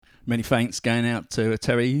Many thanks going out to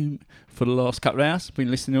Terry for the last couple of hours.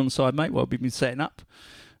 Been listening on the side, mate, while we've been setting up.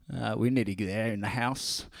 We're nearly there in the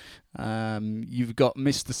house. You've got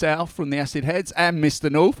Mr. South from the AcidHeadZ and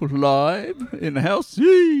Mr. North live in the house.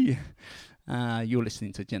 Yee! You're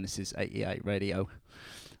listening to Genesis 88 Radio.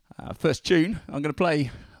 First tune I'm going to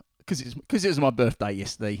play, because it was my birthday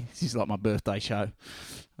yesterday. This is like my birthday show.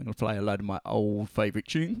 I'm going to play a load of my old favourite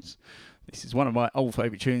tunes. This is one of my old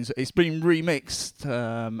favourite tunes. It's been remixed,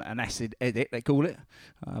 an acid edit, they call it,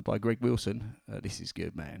 by Greg Wilson. This is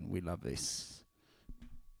good, man. We love this.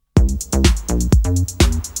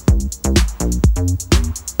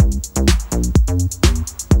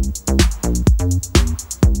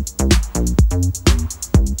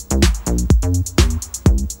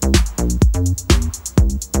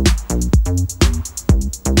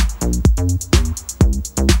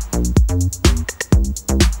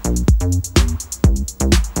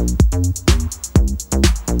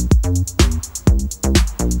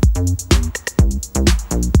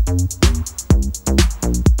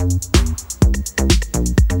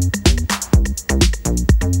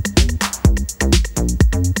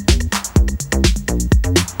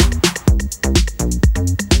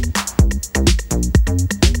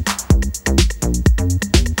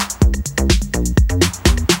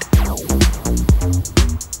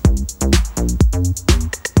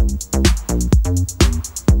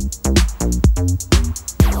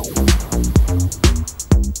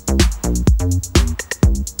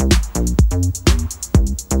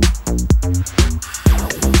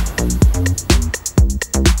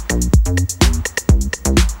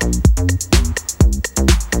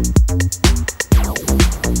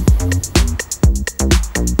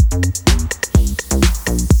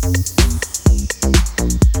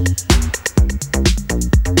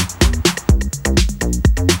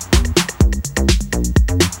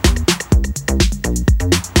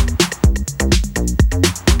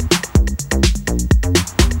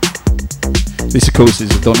 This, of course, is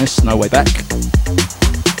Adonis, No Way Back.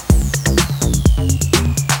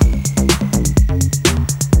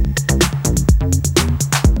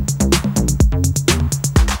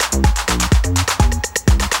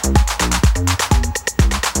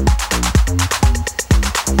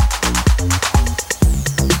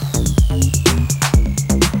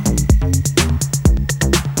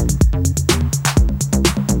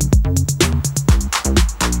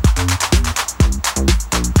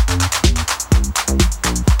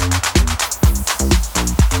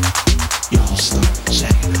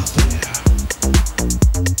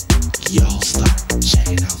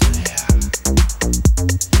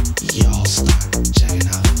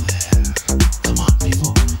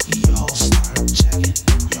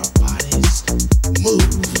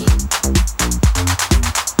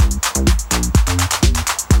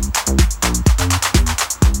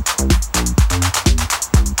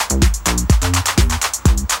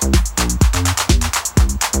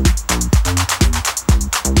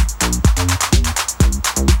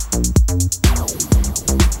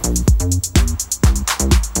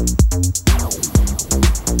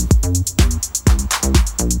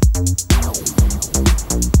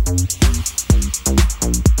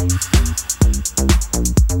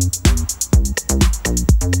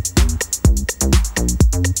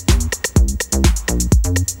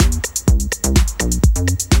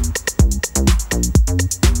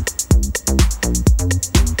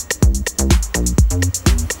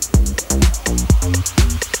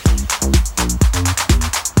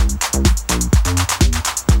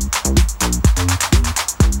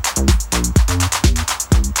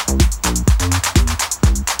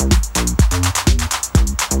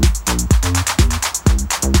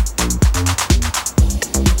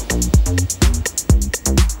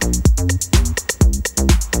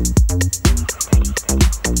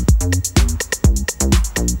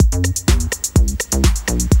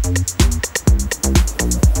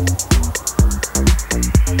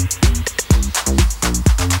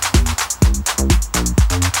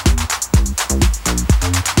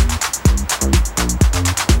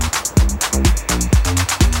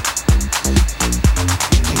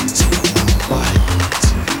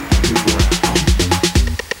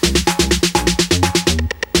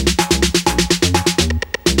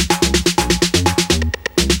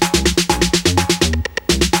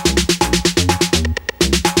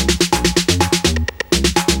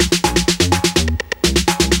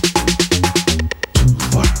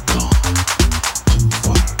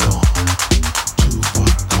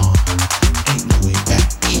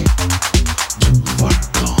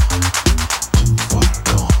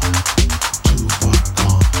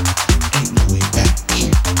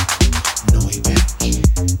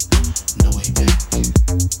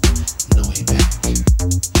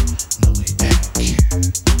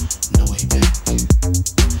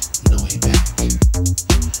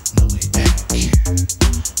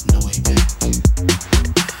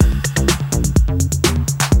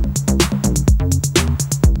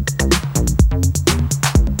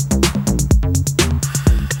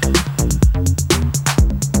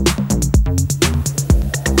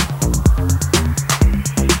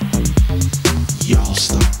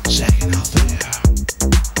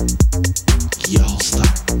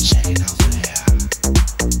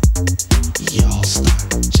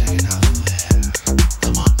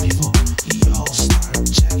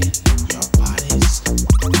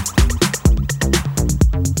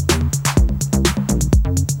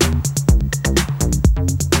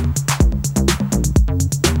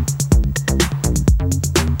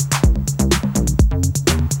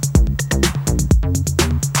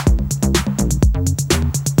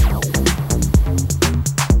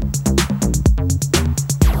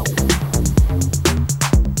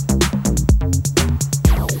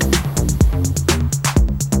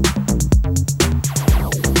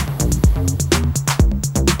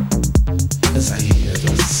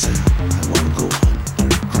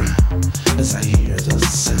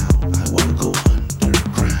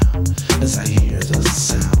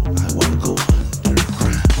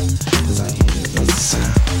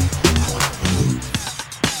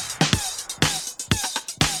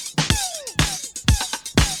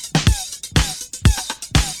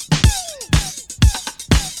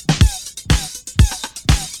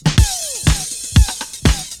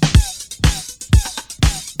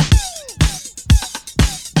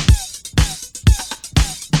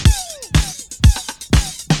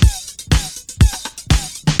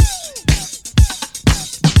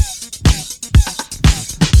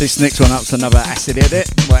 This next one up's another acid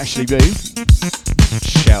edit. Well, actually, do.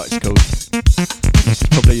 Shout, it's called. This is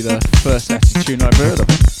probably the first acid tune I've heard of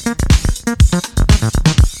it.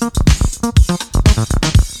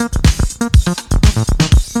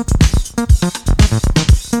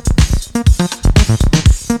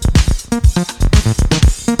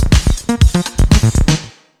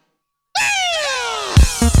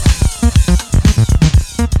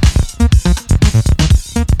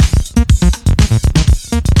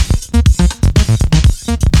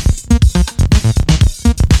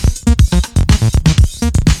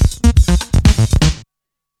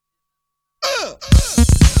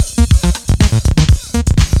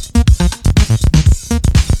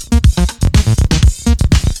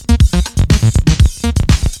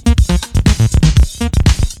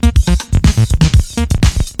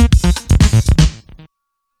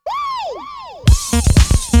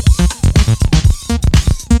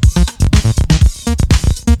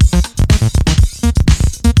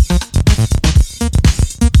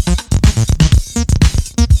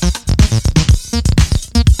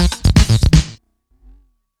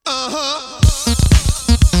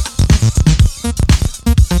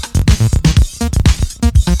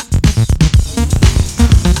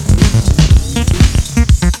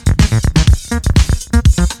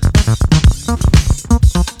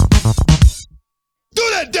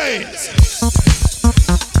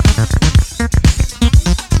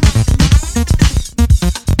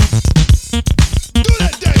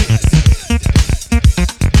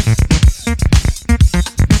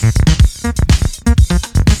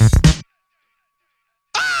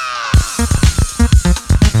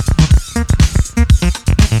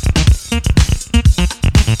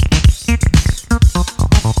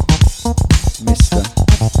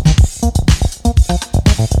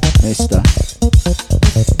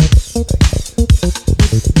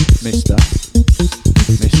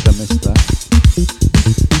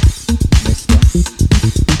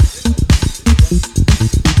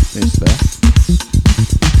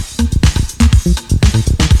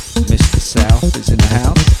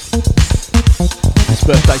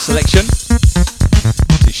 Selection.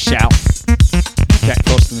 This is Shout. Jack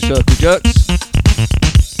Frost and the Circle Jerks.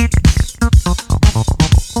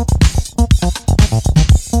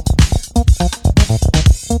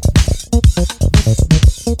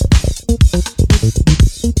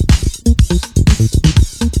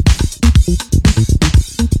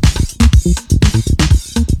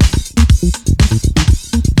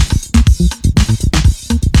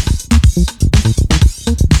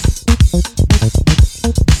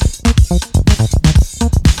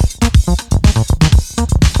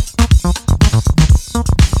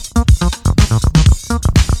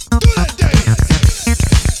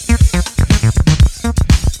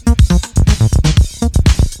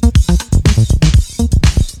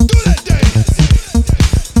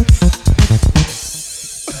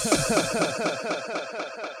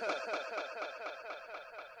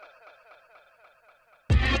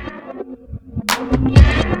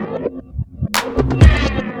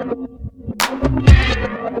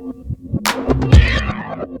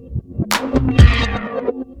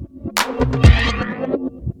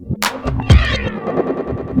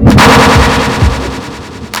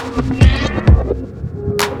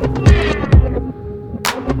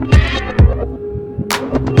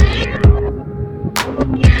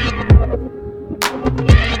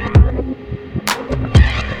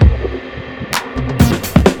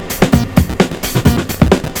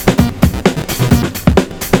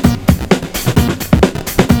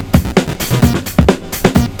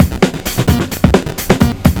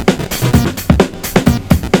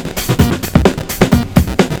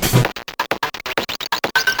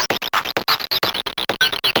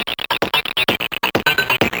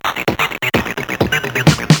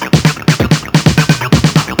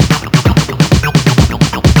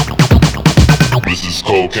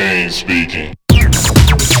 Cocaine speaking.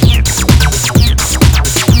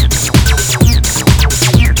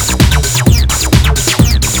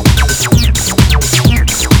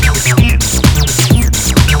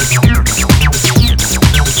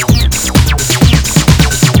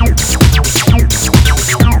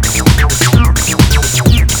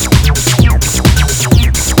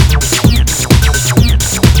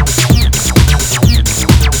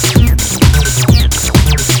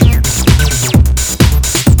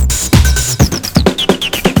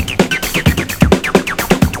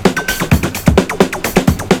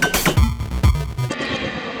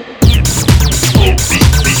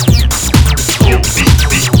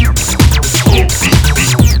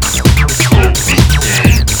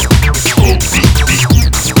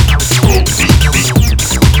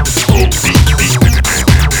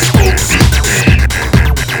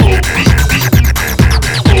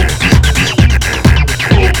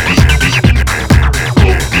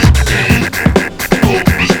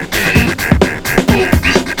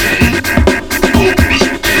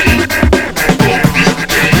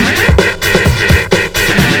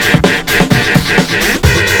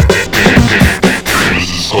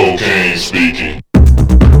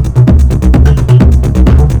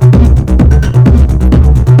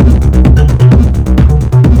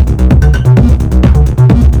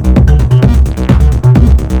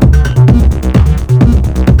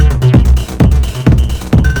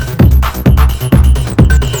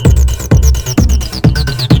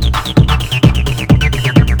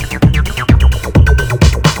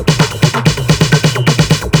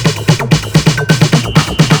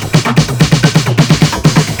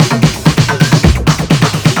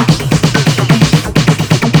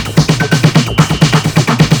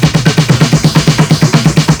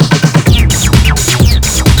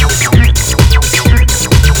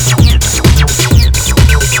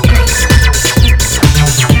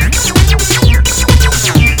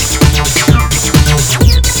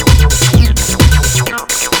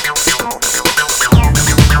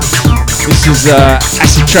 is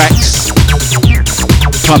Acid Tracks,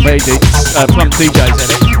 Plump DJ's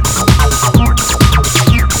edit.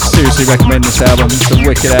 Seriously recommend this album, it's a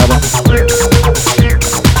wicked album.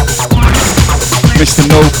 Mr.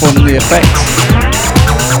 North on the effects.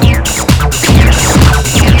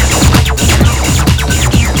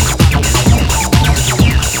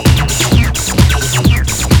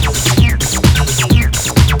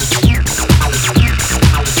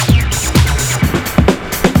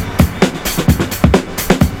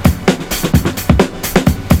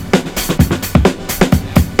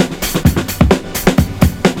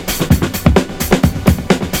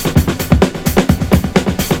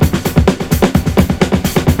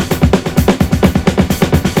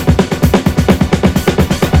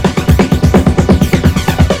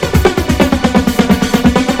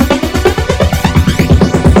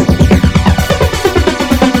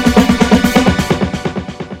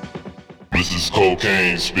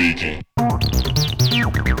 Cocaine speaking.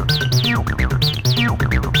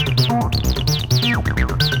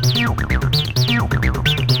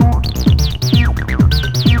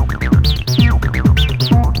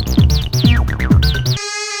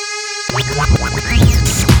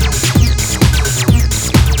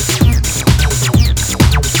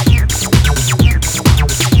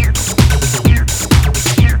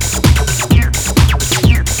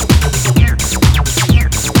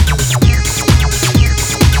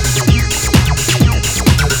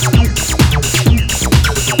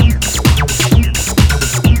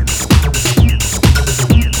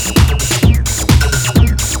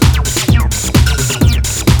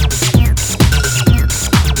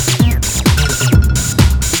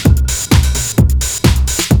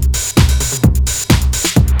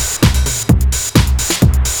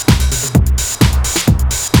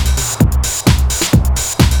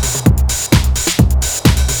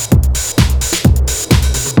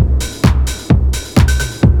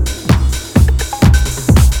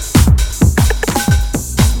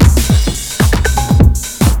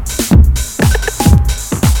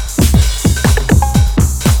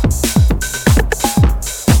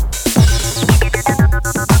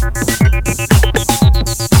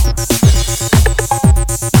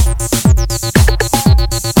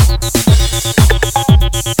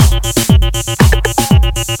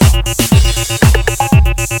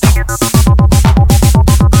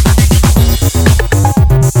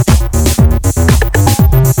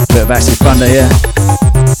 Acid Thunder, yeah.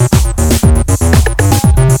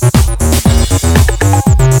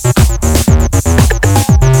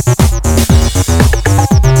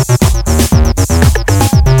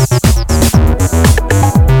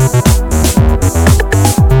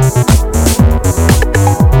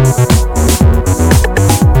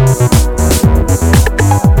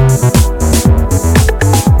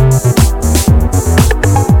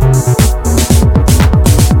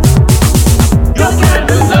 Your kind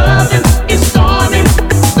of loving is storming.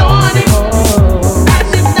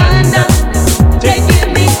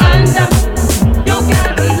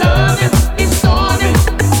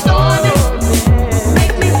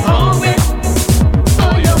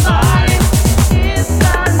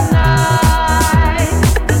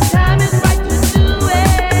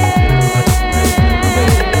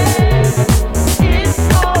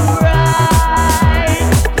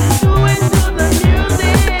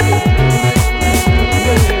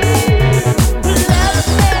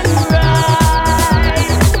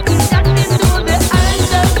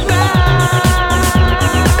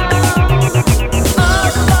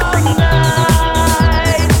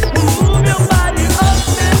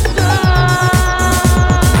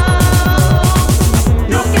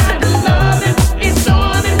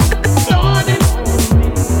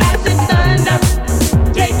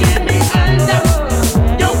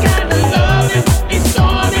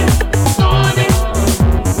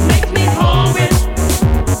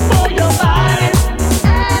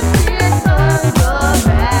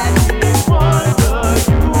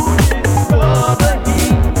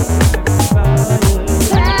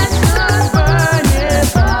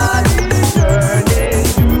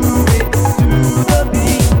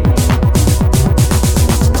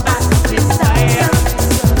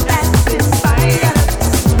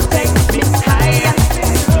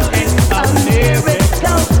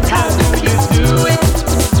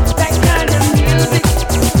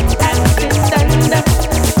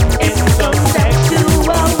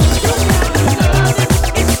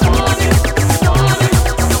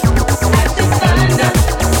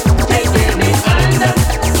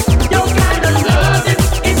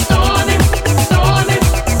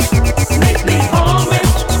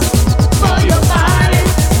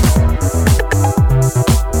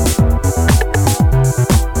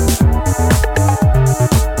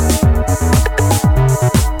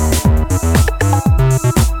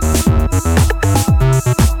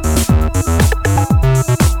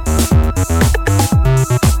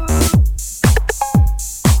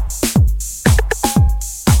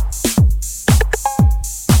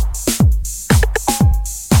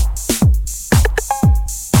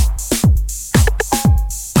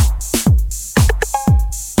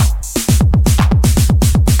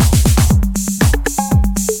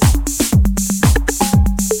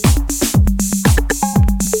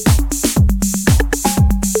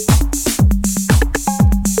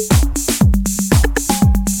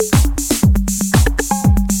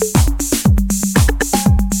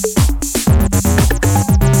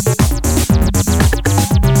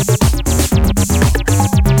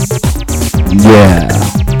 Yeah.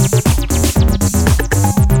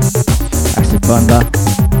 Acid Thunder.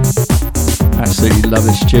 Absolutely love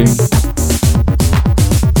this tune.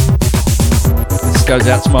 This goes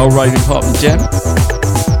out to my old raving partner Jem.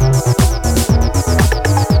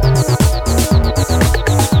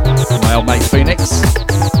 My old mate Phoenix.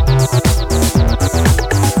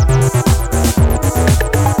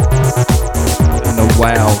 And the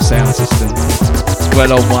wow sound system.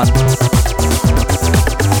 Well on one.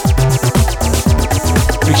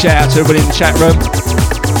 Big shout out to everybody in the chat room.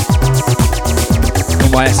 All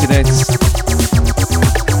my AcidHeadZ.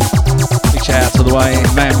 Big shout out to the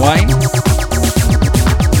man Wayne.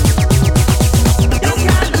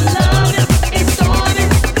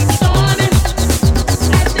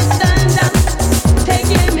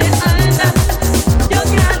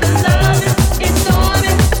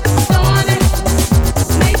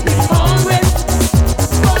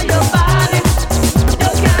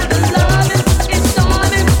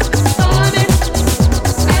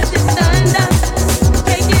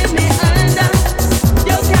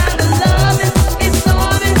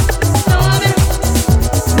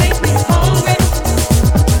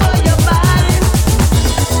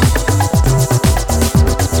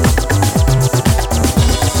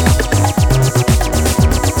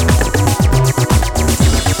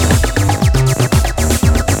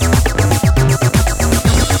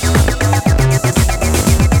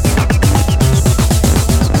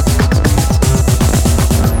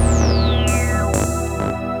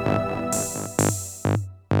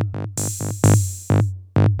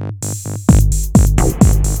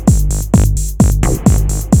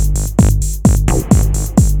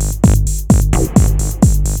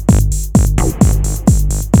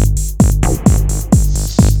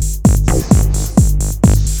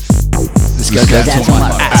 That's my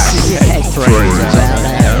AcidHeadZ friends out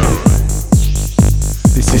there.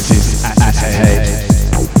 This is AcidHeadZ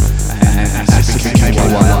and Acid became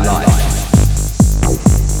my life.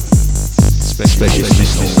 Special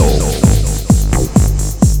listening soul.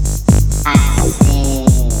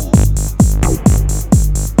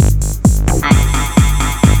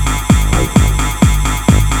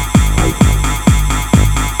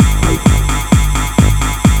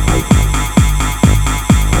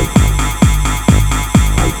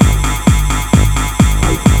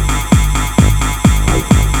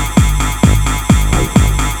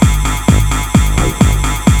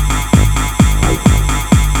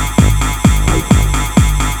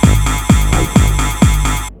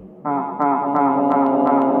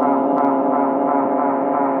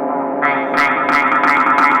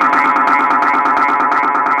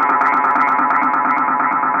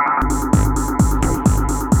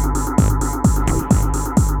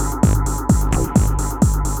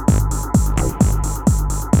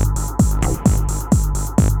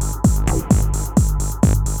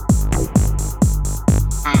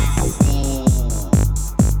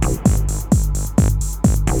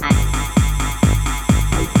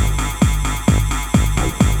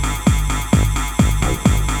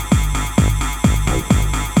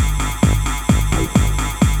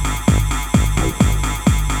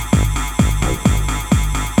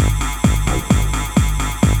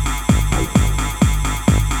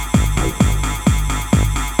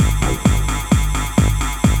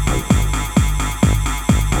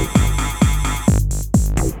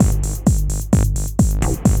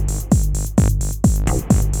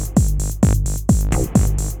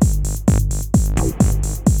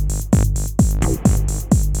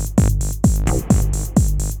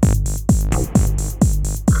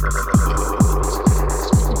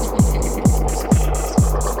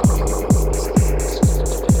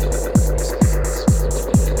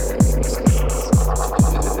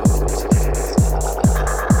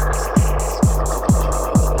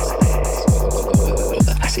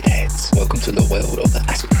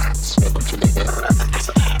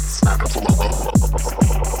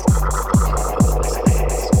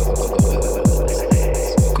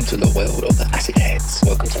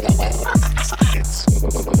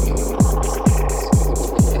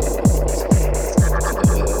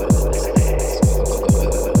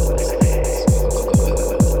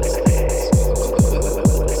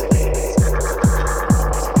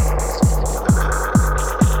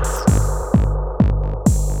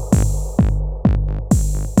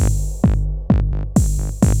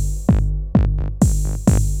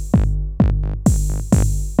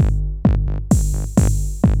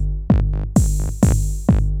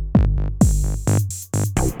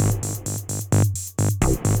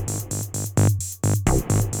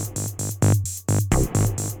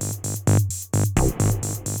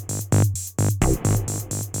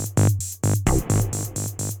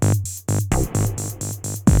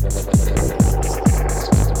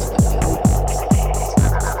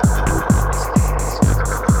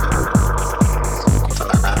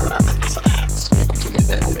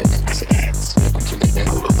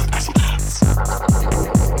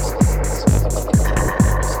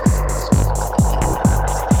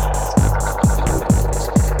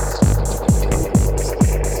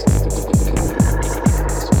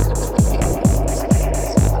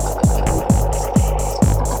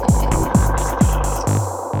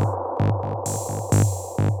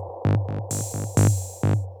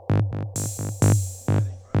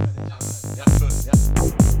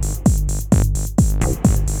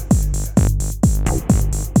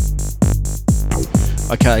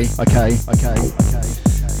 Okay.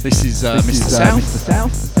 This is Mr. South.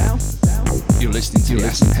 You're listening to the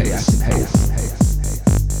AcidHeadZ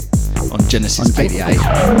on Genesis 88 Radio.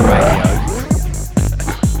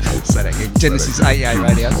 Say that again. Genesis 88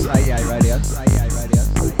 Radio.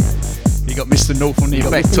 You got Mr. North on the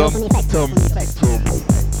effect, Tom.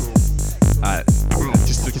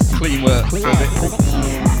 Just a clean work for a bit.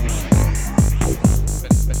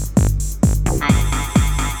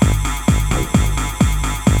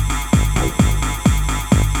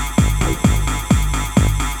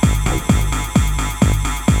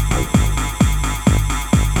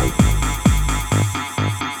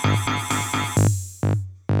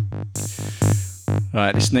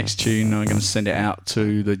 Right, this next tune, I'm going to send it out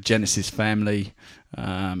to the Genesis family,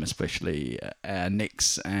 especially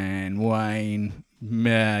Nix and Wayne,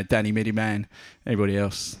 Danny Midiman, everybody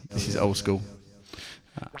else. This is old school.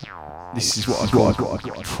 This is what I've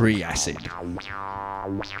got pre-acid.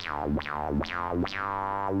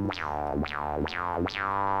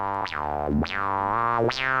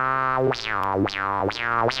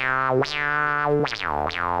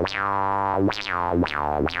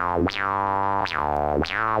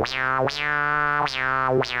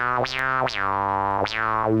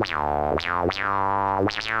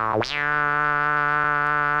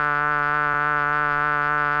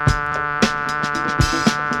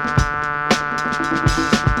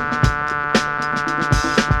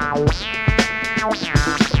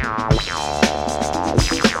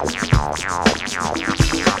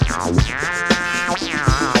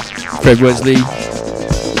 Fred Wesley,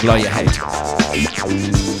 blow your head.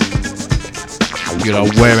 Good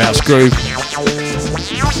old warehouse groove.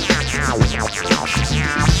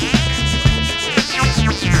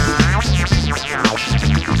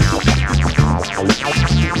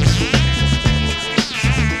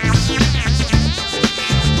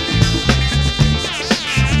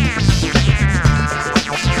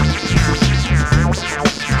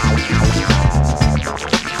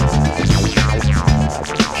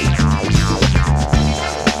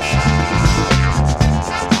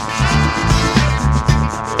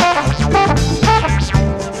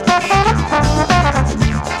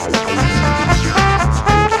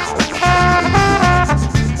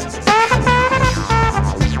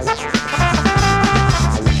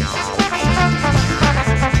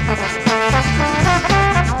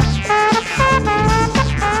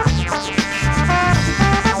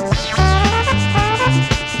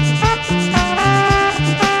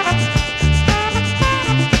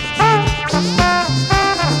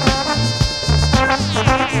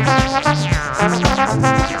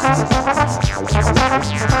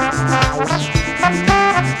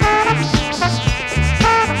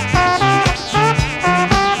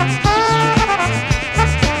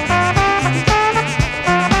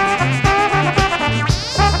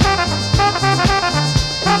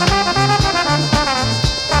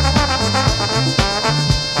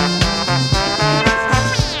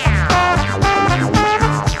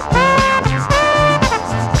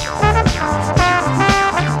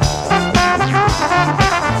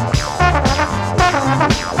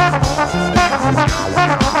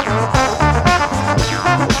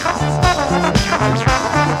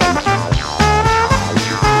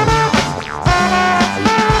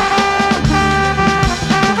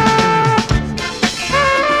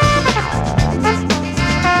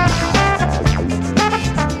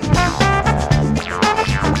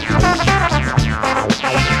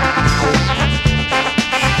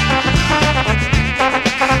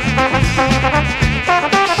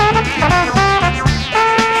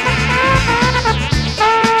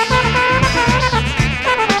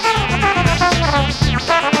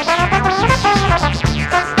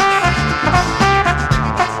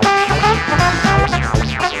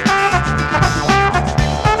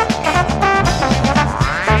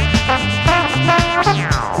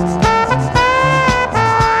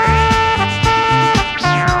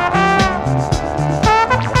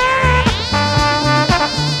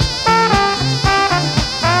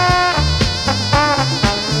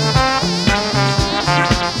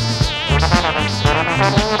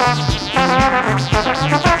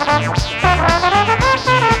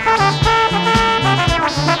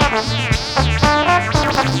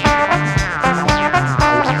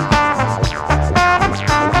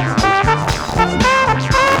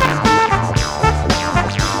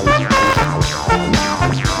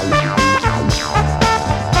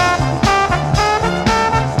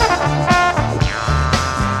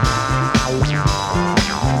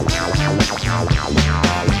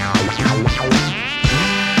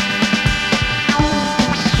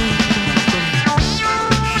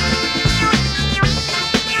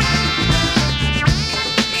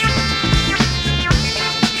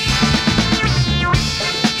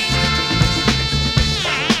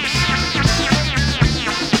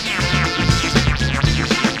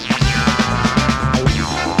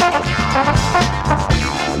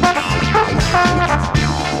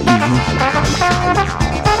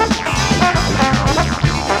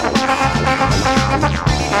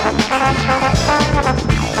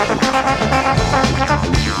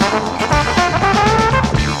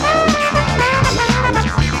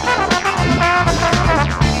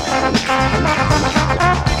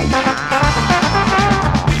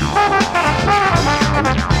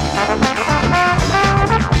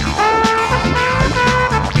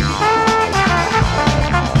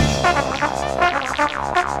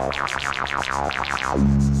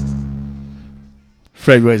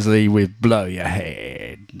 Fred Wesley with Blow Your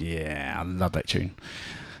Head. Yeah, I love that tune.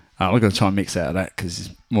 I'm going to try and mix out of that because it's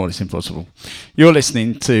more or less impossible. You're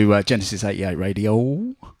listening to Genesis 88 Radio,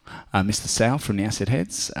 Mr. South from the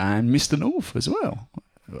AcidHeadZ, and Mr. North as well.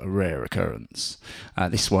 A rare occurrence.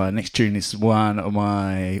 Next tune is one of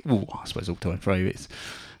my, I suppose, all-time favourites,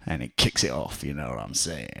 and it kicks it off, you know what I'm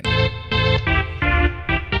saying.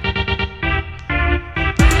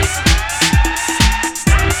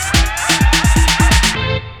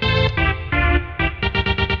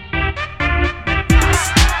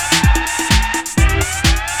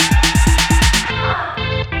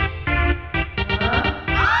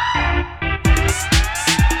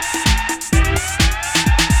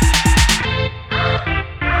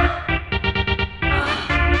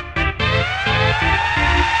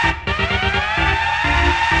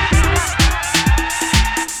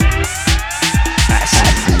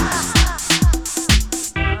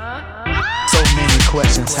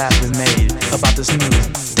 Have been made about this new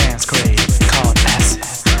dance craze called acid.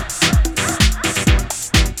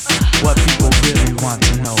 What people really want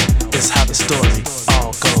to know is how the story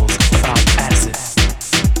all goes about acid.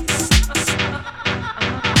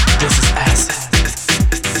 This is acid.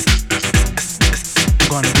 I'm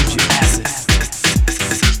gonna give you acid.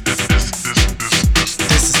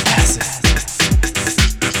 This is acid.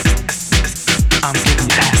 I'm giving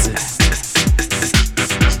you acid.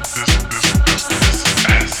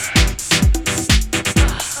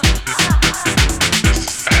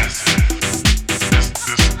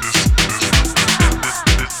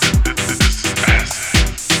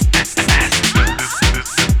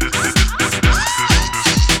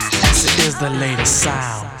 The latest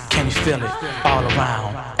sound, can you feel it all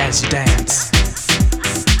around as you dance?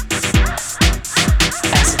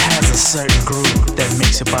 Acid has a certain groove that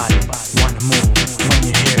makes your body want to move when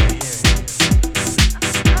you hear it.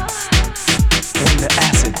 When the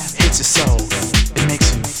acid hits your soul, it makes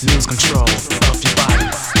you lose control of your body.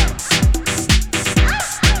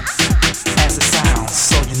 Acid sounds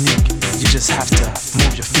so unique, you just have to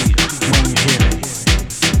move your feet when you hear it.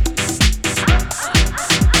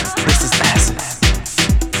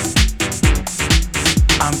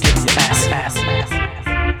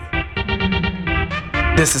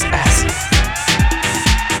 This is acid.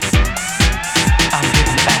 I'm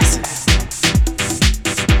giving you acid.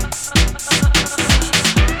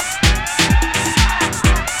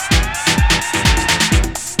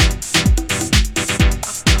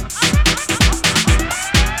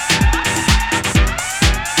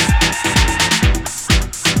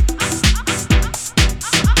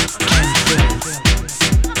 Can you feel it?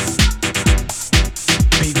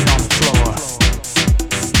 Beating on the floor.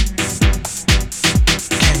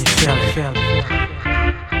 Feel it.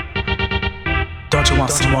 Don't you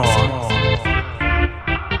want some more?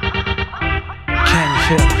 Can you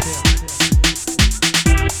feel it?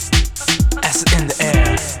 Acid in the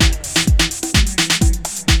air.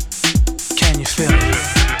 Can you feel it?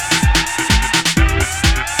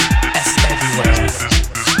 Acid everywhere.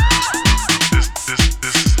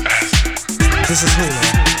 This is Hula,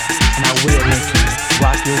 and I will make you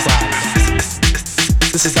rock your body.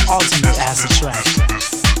 This is the ultimate acid track.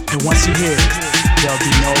 And once you hear it, there'll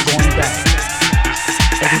be no going back.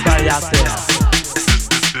 Everybody out there,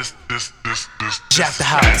 jack the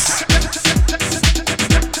house.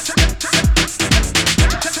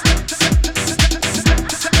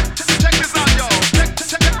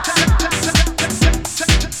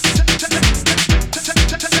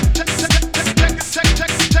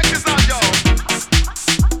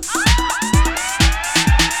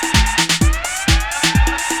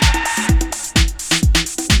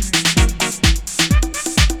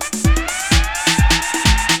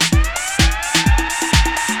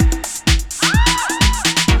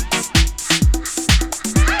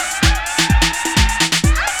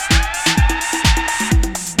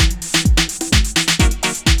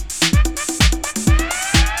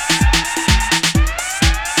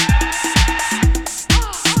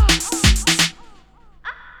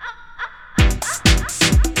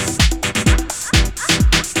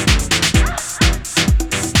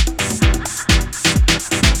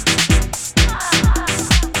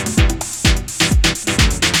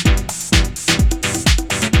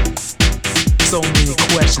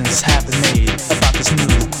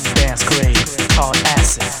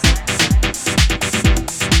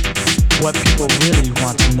 What people really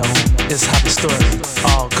want to know is how the story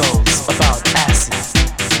all goes about acid.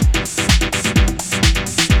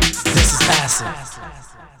 This is acid.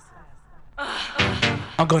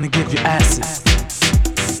 I'm gonna give you acid.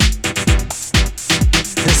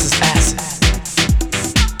 This is acid.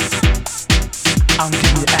 I'm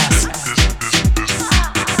giving you acid.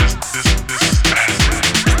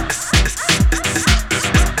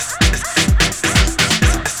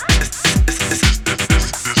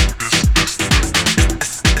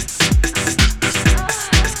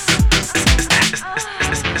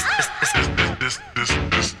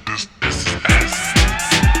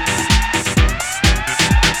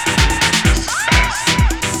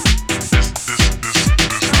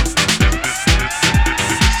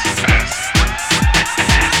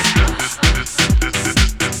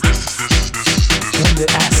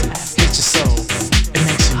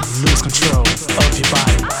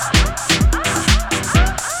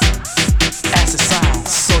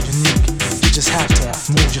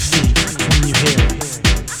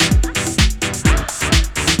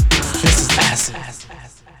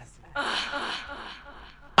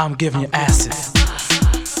 I'm giving you acid.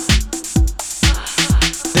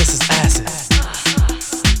 This is acid.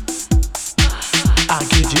 I'll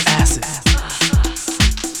give you acid.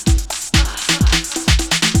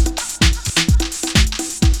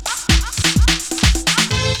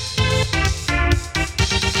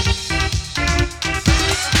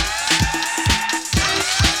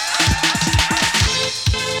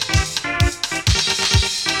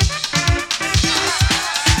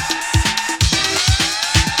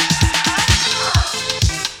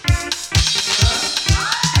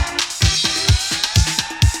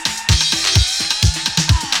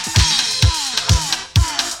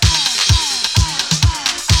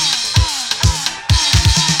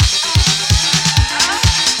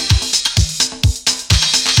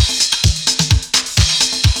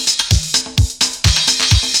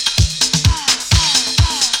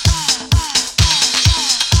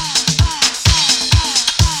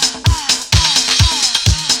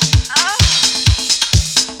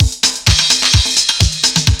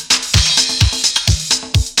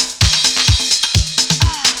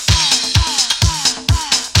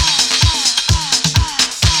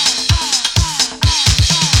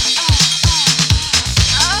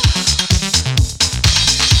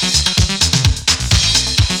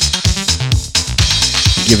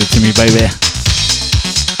 Give it to me, baby.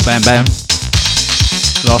 Bam, bam.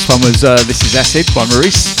 Last one was This Is Acid by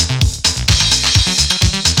Maurice.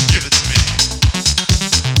 Give it to me.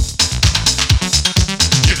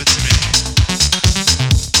 Give it to me.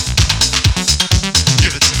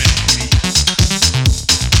 Give it to me, baby.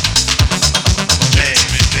 I'm a man,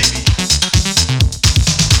 baby.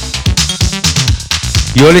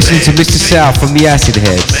 You're listening to Mr. South from the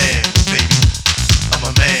AcidHeadZ.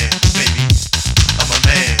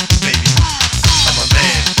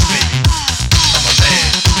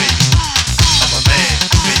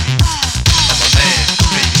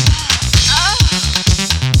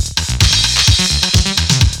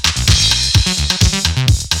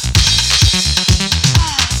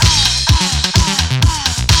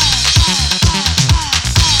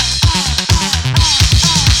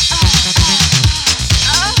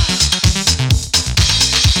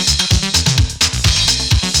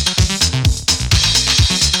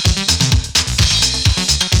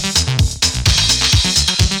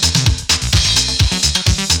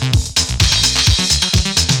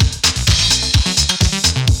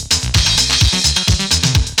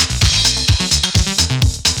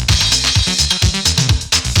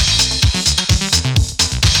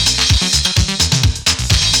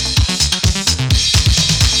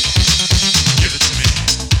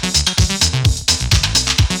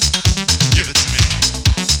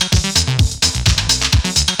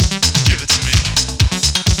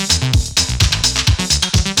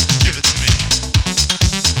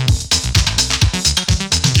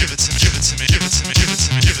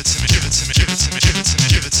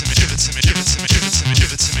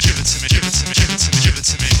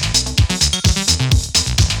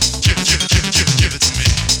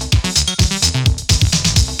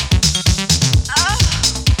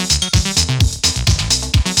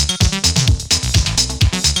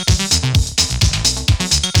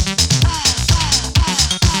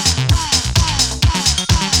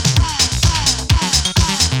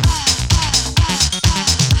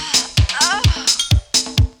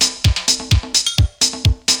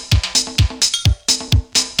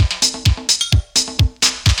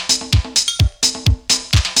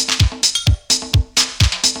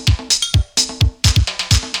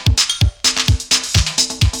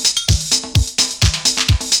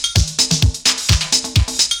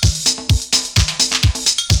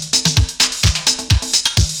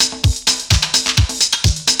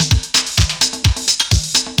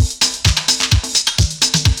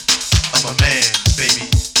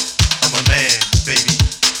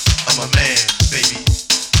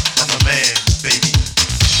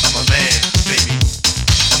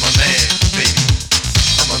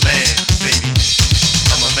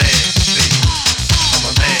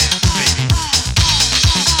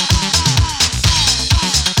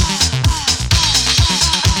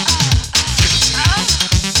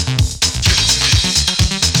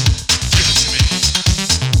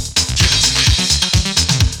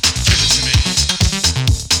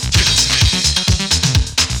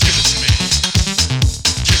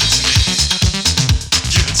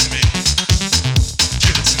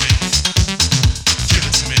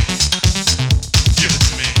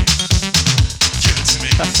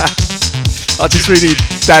 I just read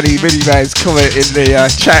Danny Miniman's comment in the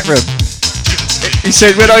chat room. He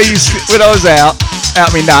said when I was out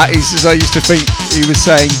my nut, he says I used to think he was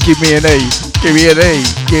saying, give me an E, give me an E,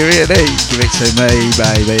 give me an E, give it to me,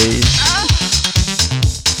 baby.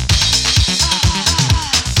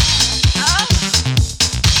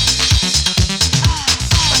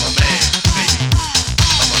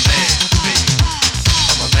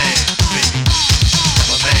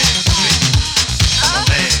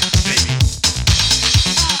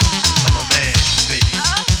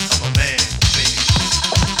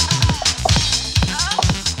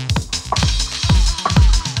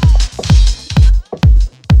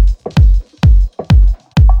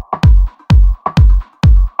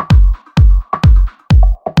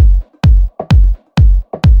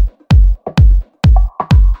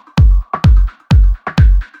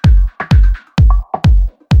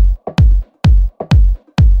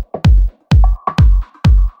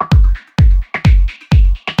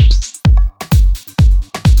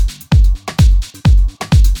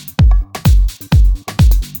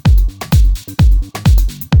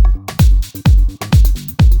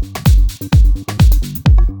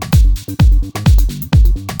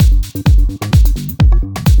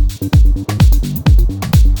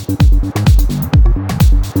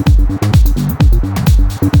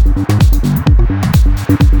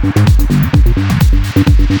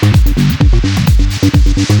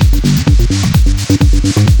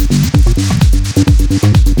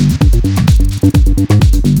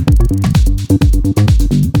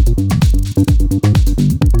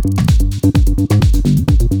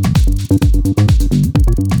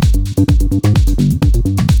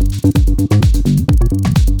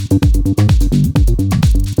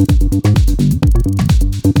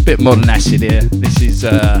 Modern acid here. This is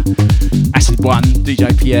Acid 1,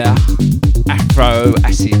 DJ Pierre, Afro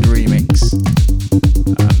Acid Remix,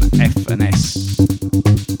 F and S,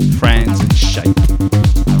 Franz and Shape.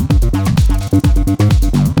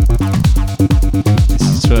 This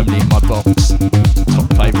is firmly in my box. Top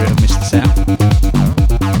favourite of Mr. South.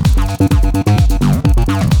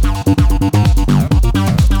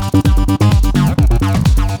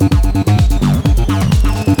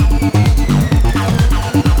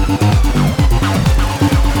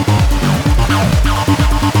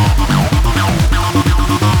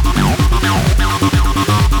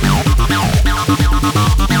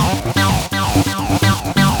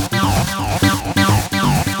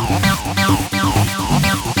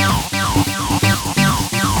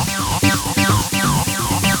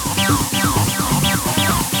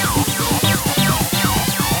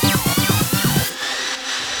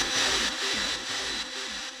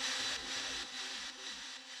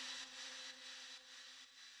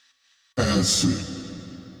 Acid.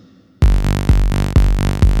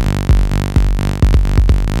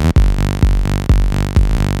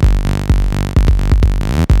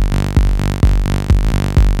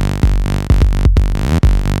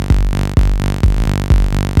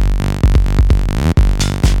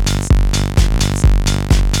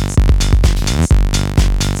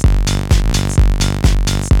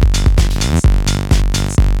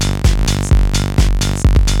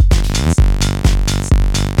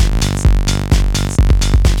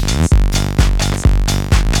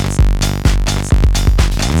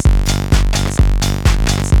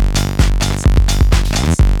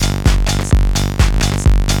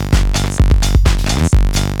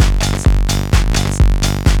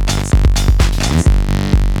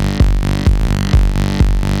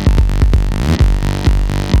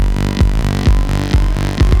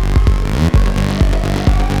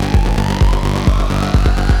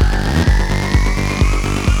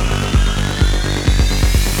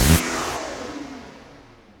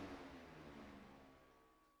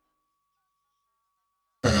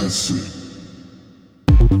 Acid.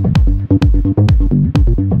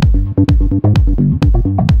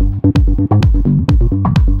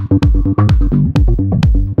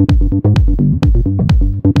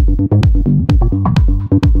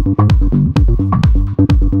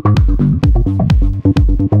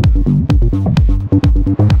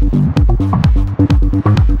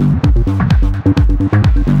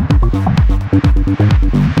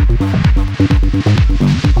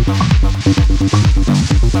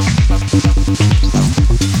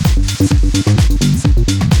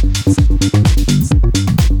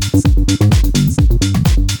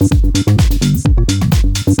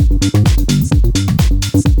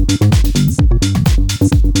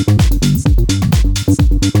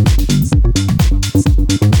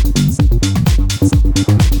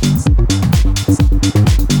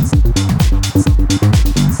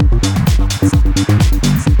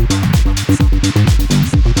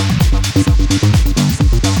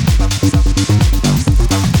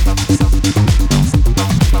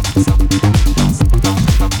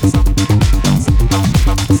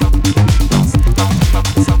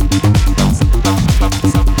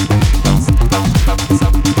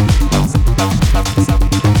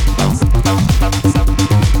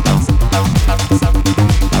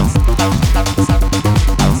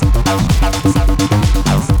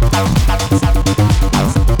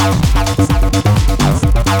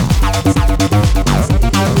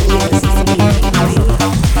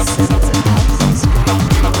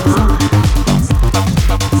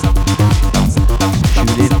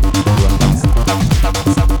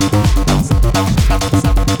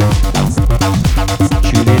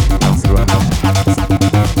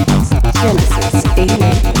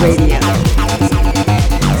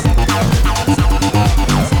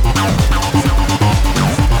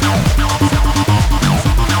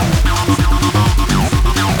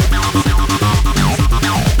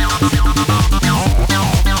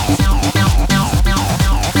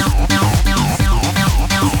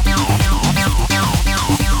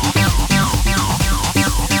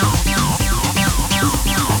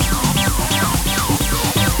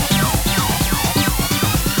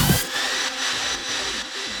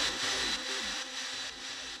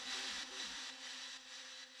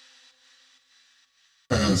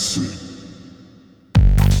 Acid.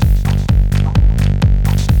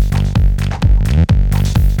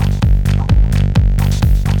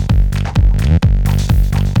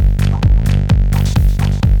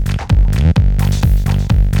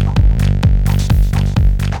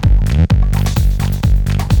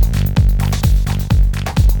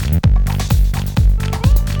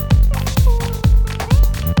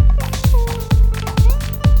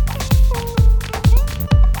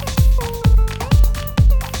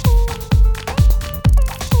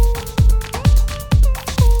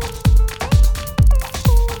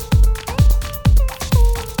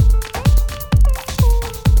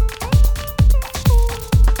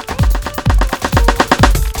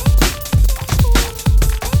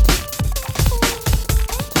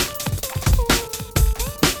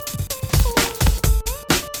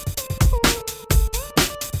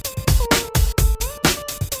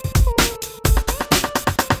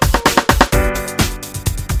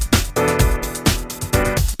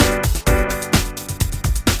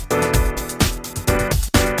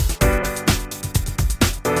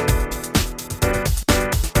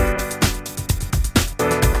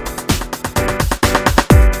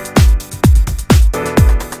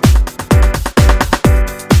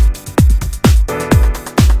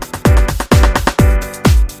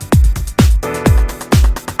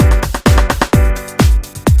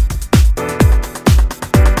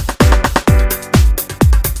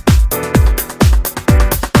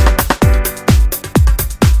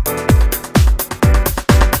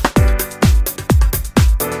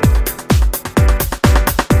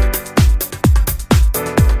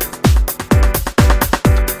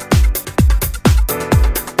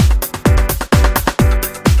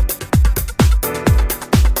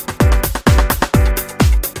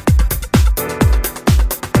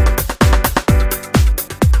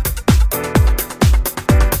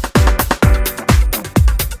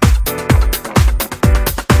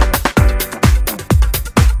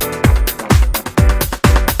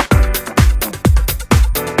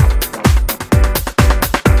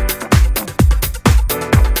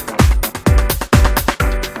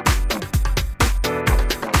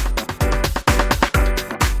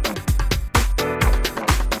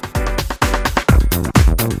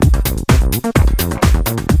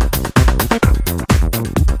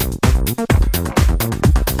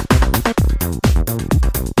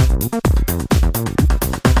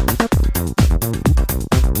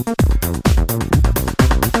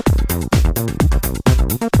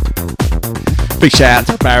 Big shout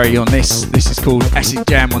out to Barry on this. This is called Acid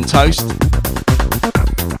Jam on Toast.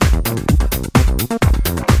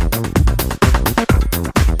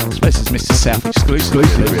 I suppose it's Mr. South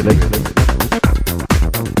exclusive, really.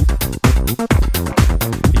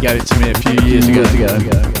 He gave it to me a few years ago.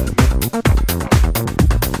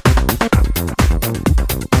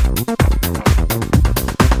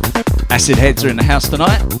 AcidHeadZ are in the house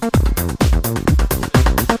tonight.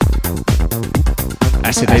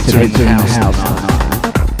 AcidHeadZ are in the house tonight.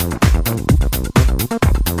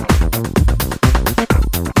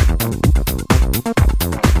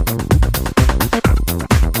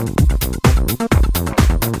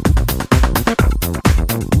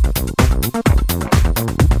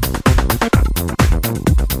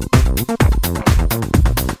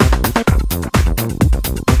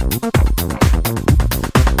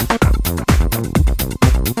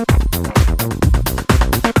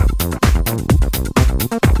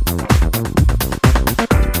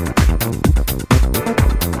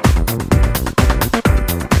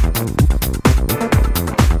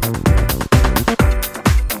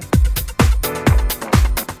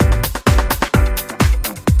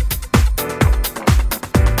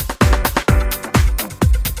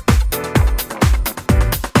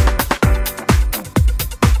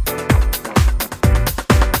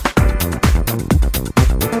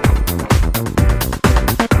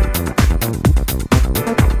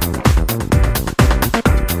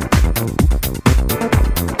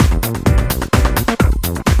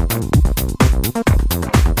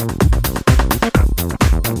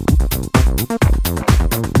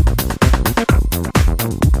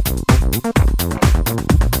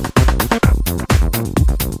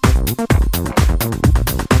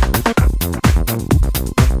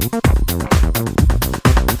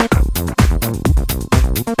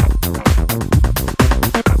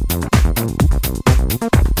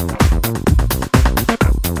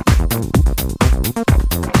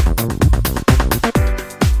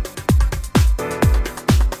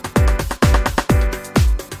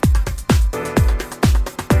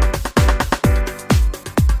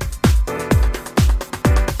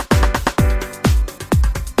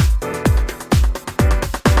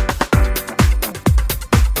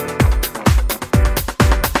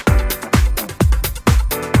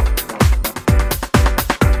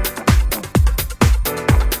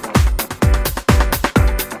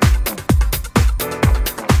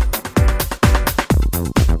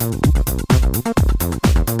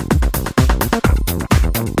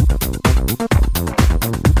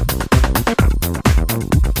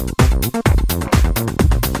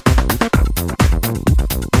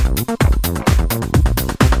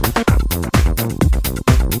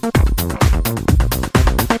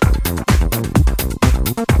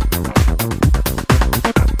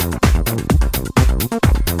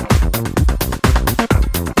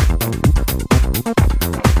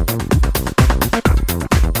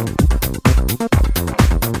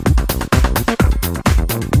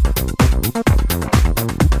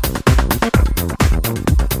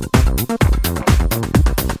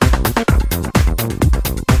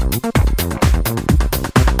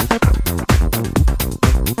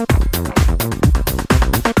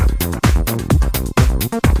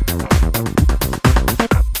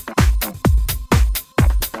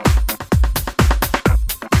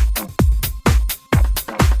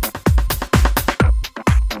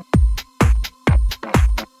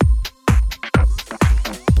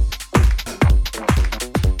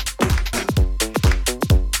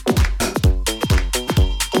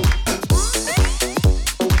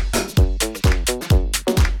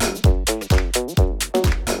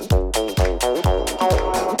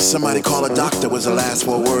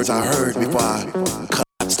 4 words I heard before I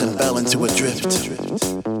collapsed and fell into a drift.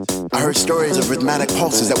 I heard stories of rhythmic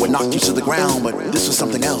pulses that would knock you to the ground, but this was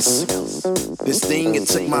something else. This thing, it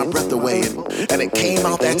took my breath away, and it came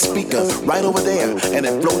out that speaker right over there, and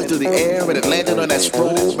it floated through the air, and it landed on that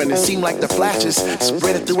strobe, and it seemed like the flashes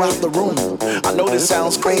spread it throughout the room. I know this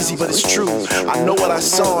sounds crazy, but it's true. I know what I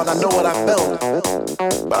saw, and I know what I felt,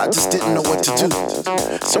 but I just didn't know what to do.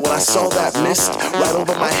 So when I saw that mist right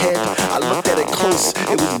over my head, I looked at it close.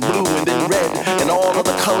 It was blue and then red, and all of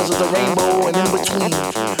the colors of the rainbow, and in between,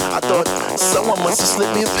 I thought someone must have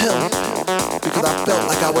slipped me a pill, because I felt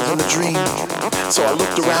like I was in a dream. So I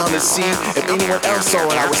looked around to see if anyone else saw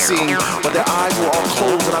what I was seeing, but their eyes were all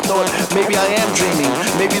closed, and I thought maybe I am dreaming.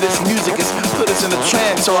 Maybe this music has put us in a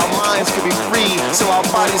trance so our minds could be free, so our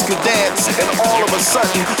bodies could dance. And all of a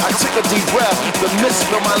sudden, I took a deep breath. The mist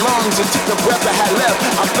filled my lungs and took the breath I had left.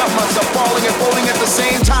 I felt myself falling and floating at the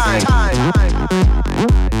same time.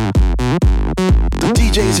 The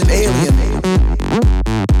DJ's an alien,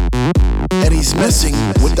 and he's messing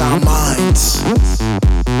with our minds.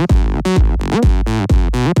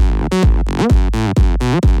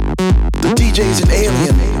 The DJ's an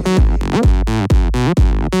alien,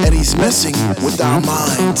 and he's messing with our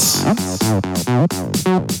minds.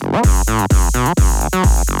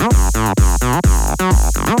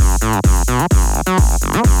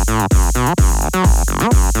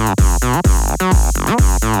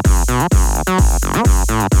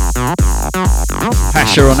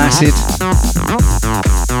 Pasha on acid.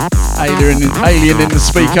 Alien in the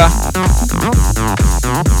speaker.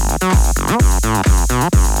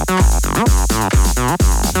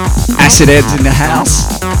 AcidHeadZ in the house.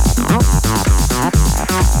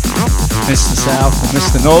 Mr. South and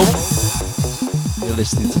Mr. North. You're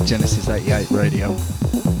listening to Genesis 88 Radio.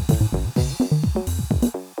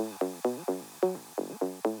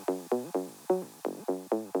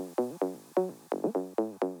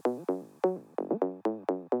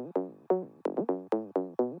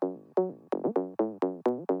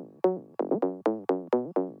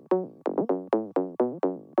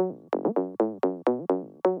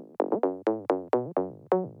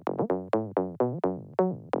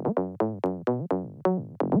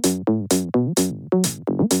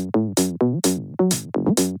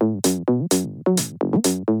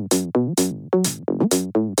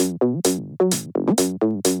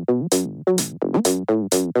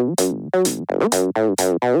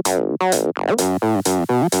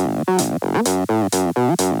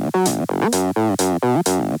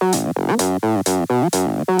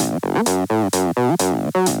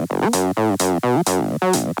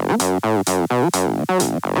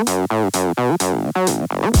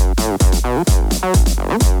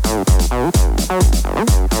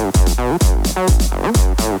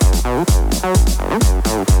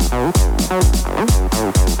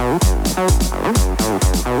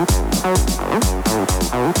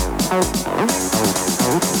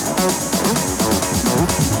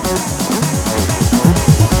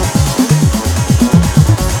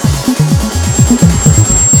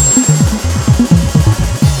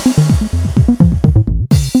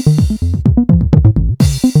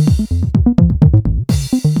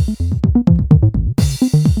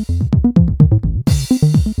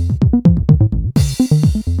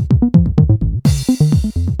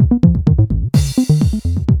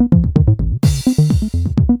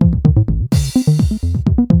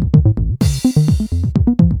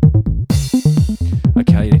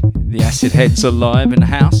 AcidHeadZ alive in the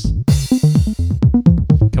house.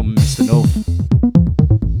 Come on, Mr. North.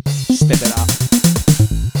 Step it up.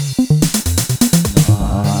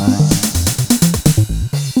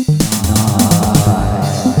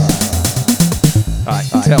 Nice. Alright,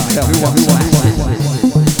 tell me, who wants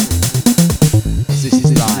this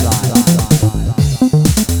is live.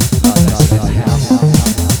 AcidHeadZ house.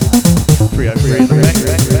 303 in the back.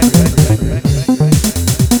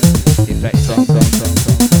 Effect on.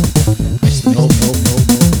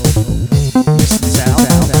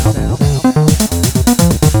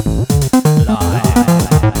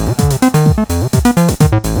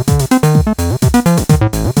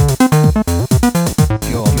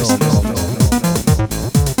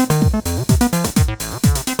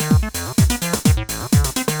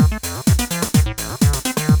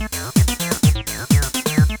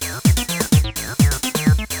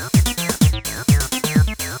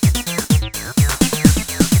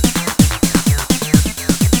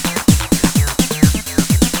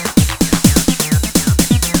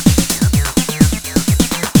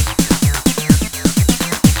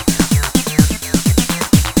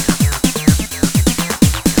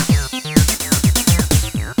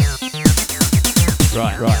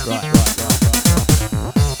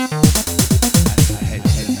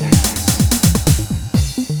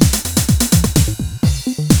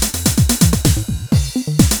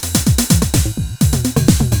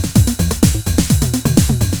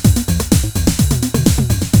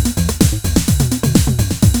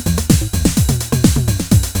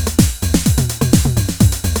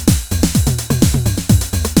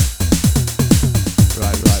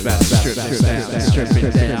 strip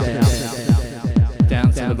it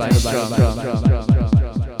down to the bass drum.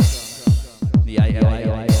 The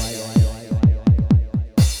 808.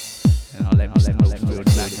 And I'll let Mr. Northfield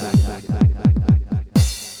back.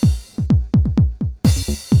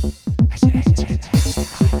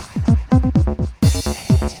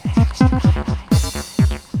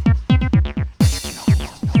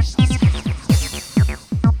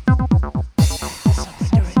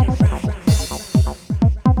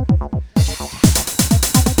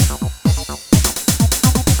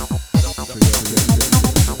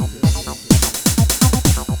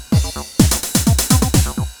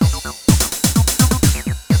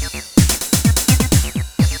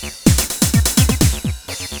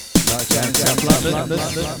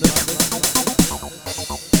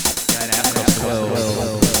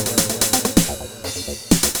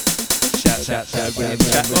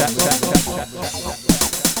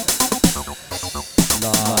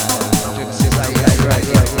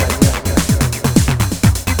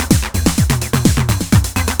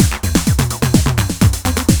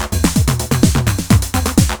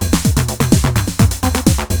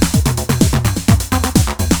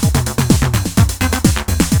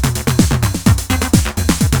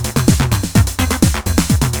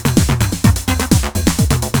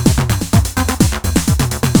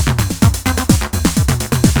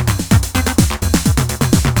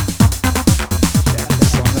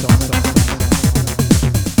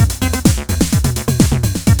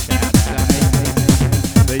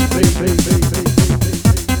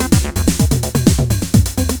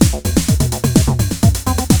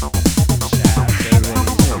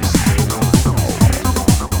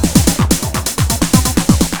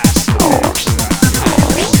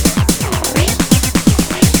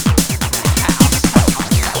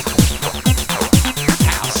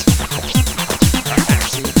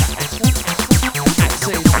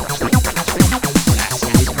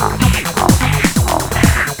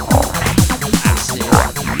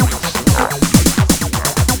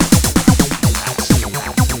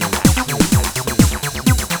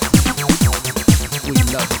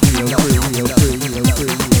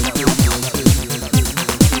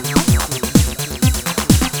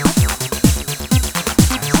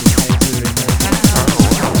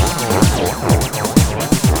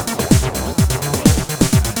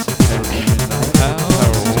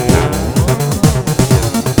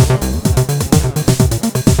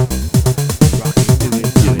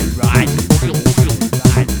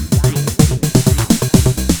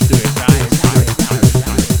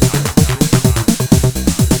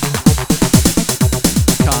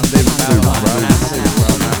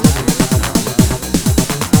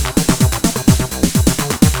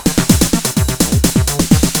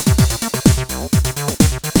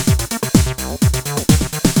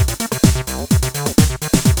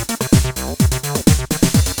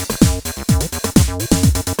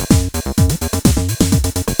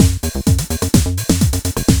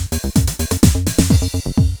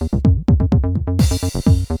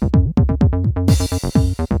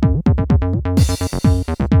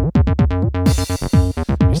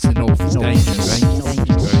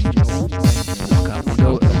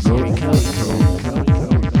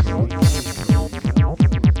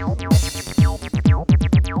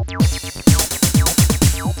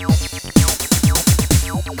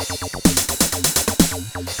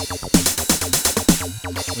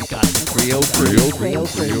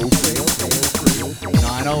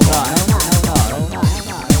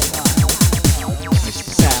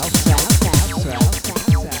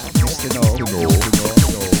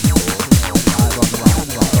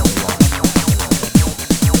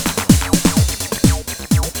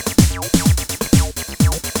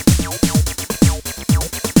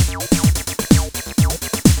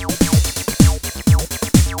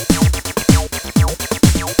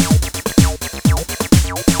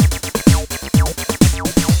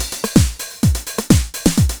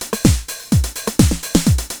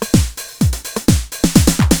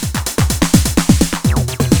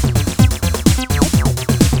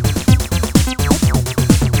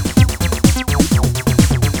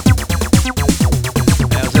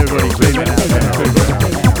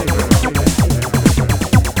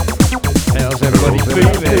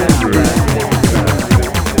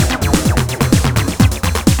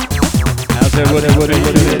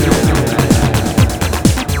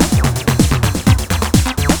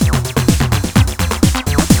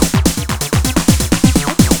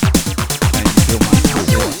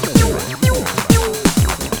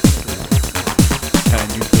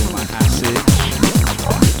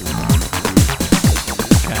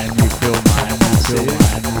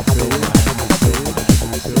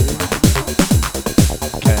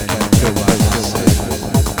 Can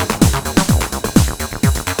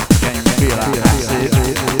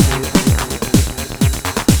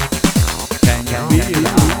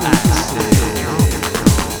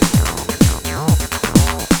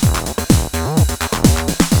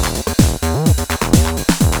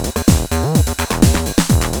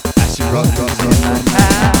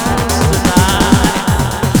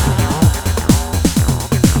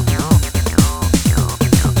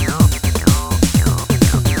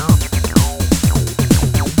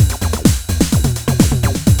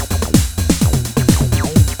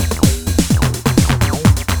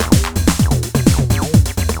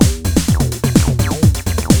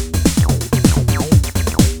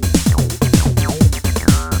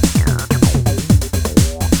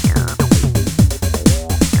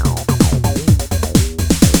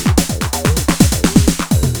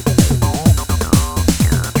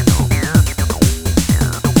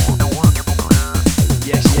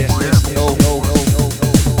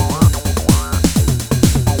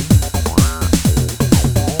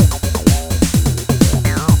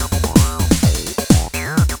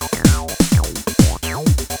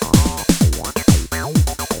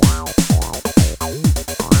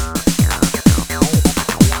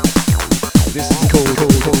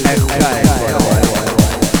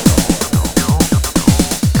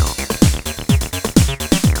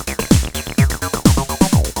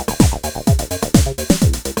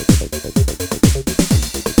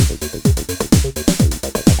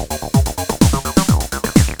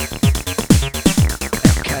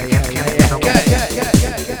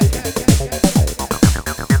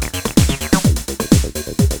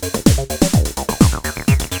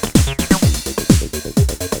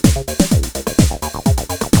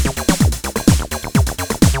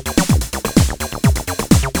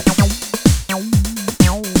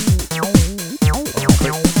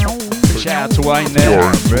out to Wayne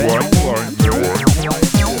there.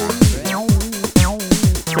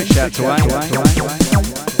 Big shout out to Wayne.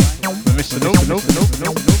 For Mr. North.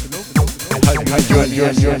 Hope you enjoyed the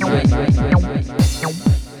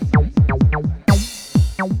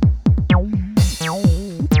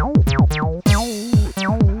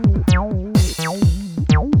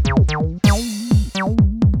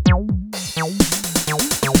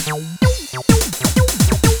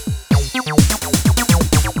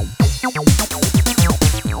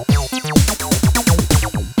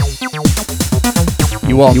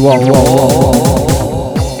You are.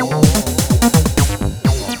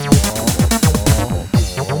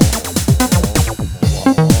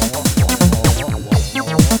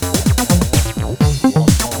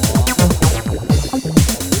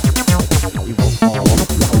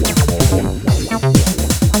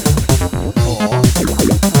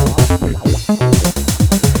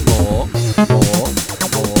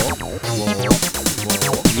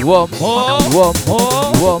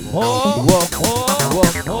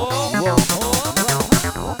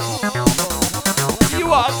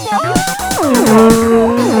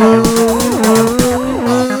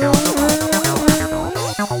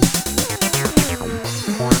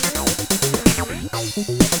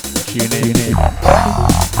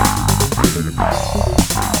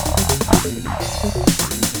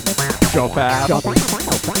 Drop out.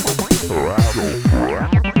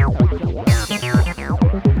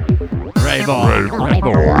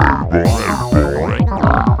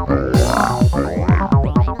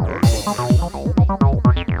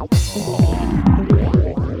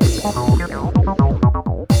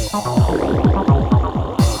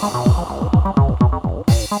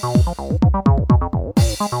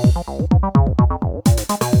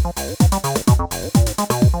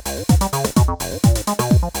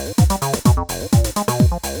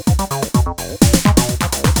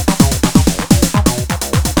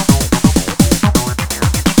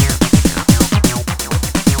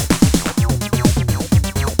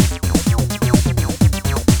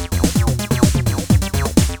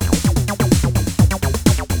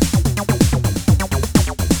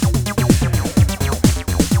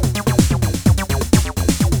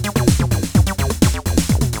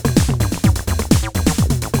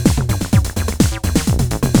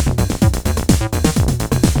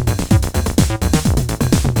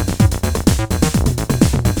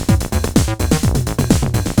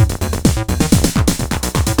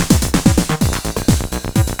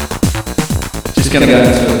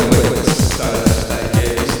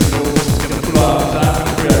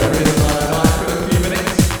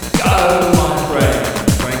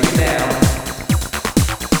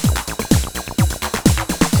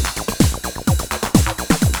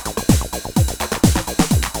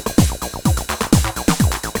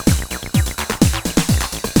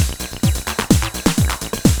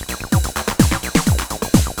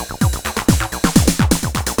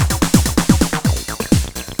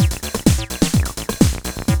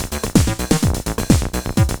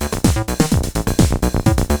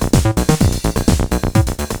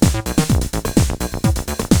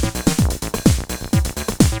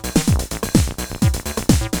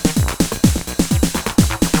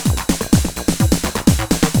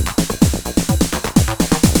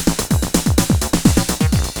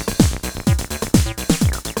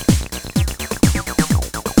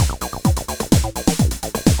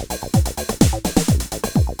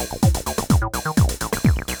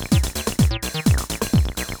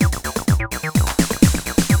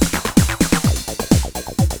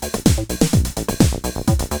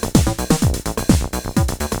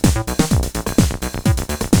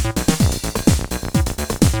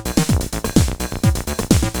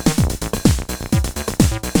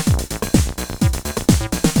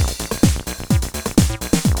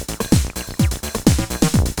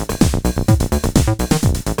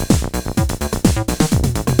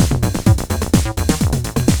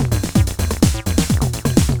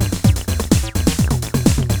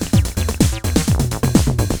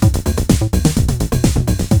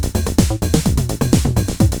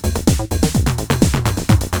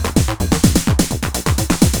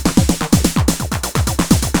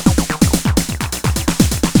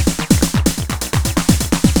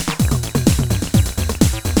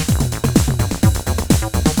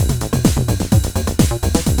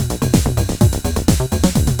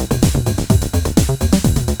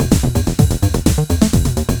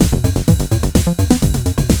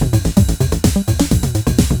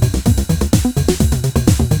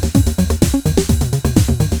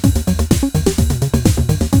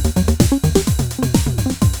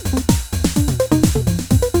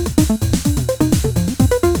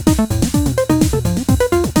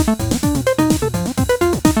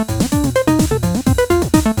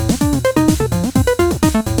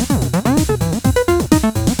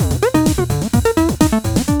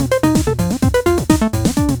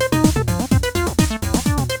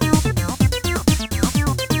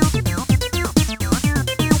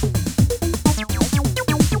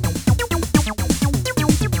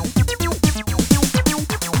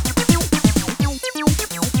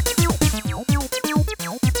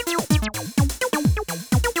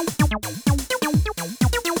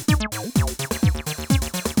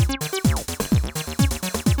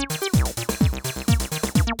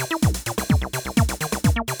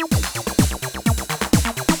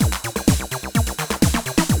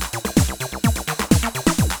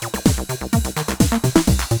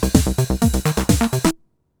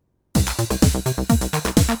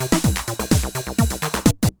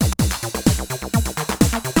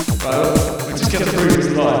 Just get through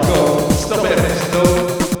this live. Go on. Stop it.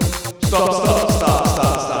 Stop.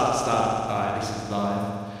 Alright, this is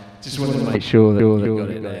live. Just wanted to make sure that they've got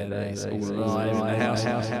it there. It's all live in the house.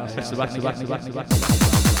 Press the button.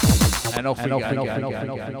 And off we go.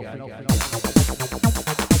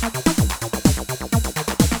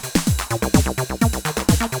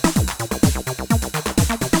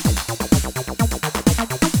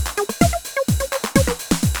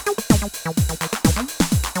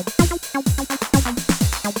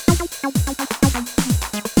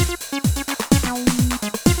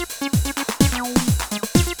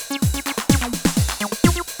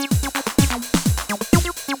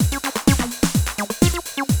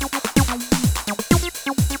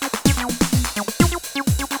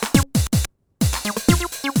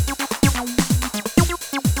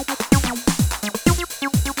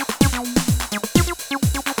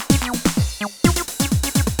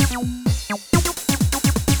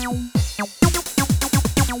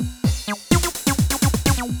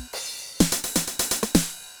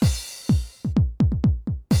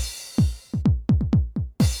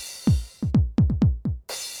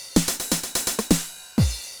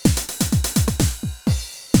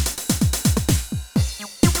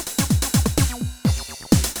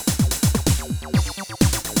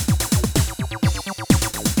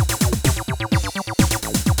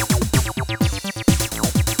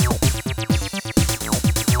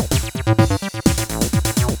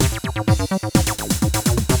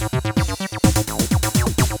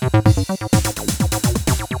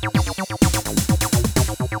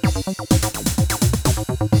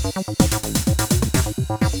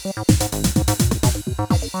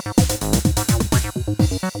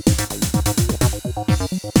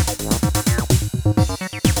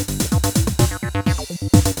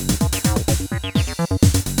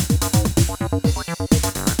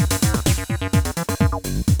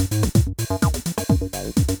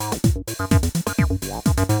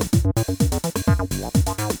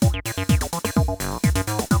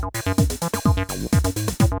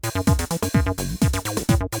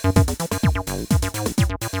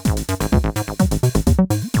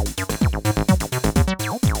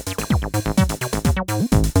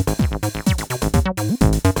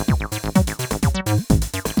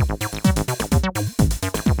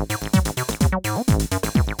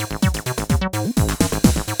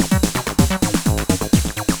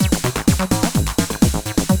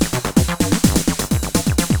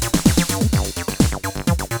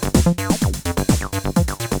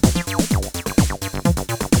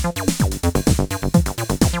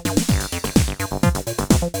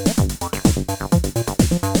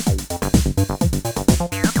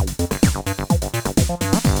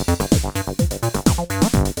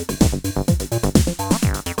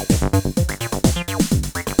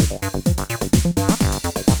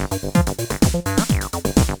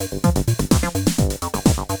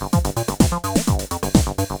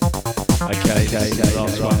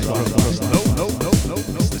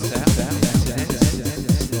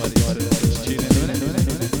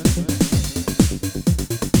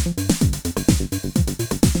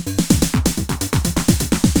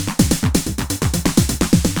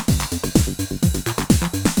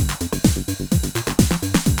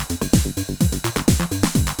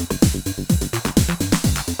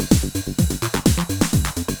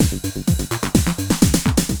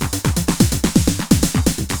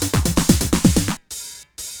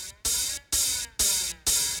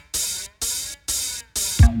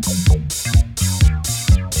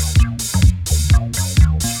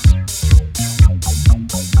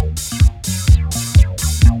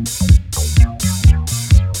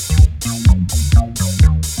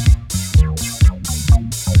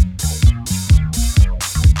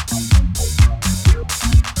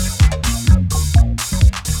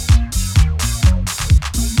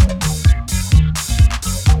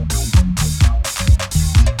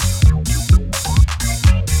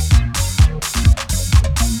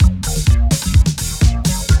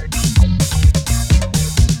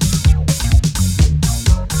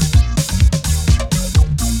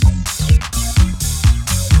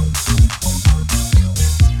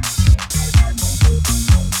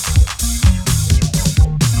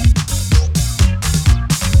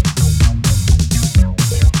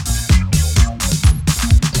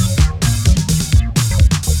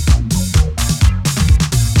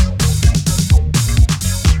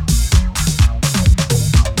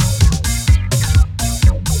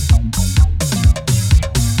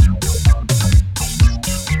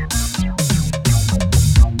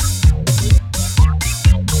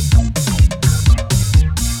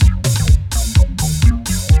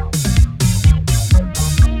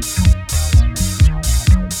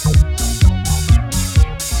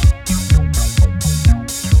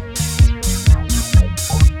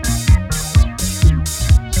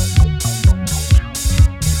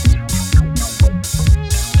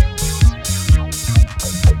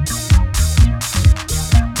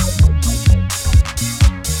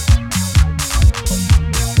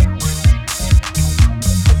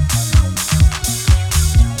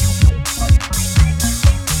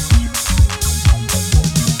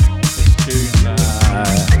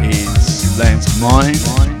 mine.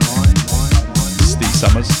 Steve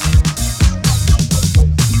Summers.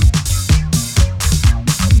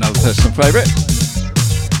 Another personal favourite.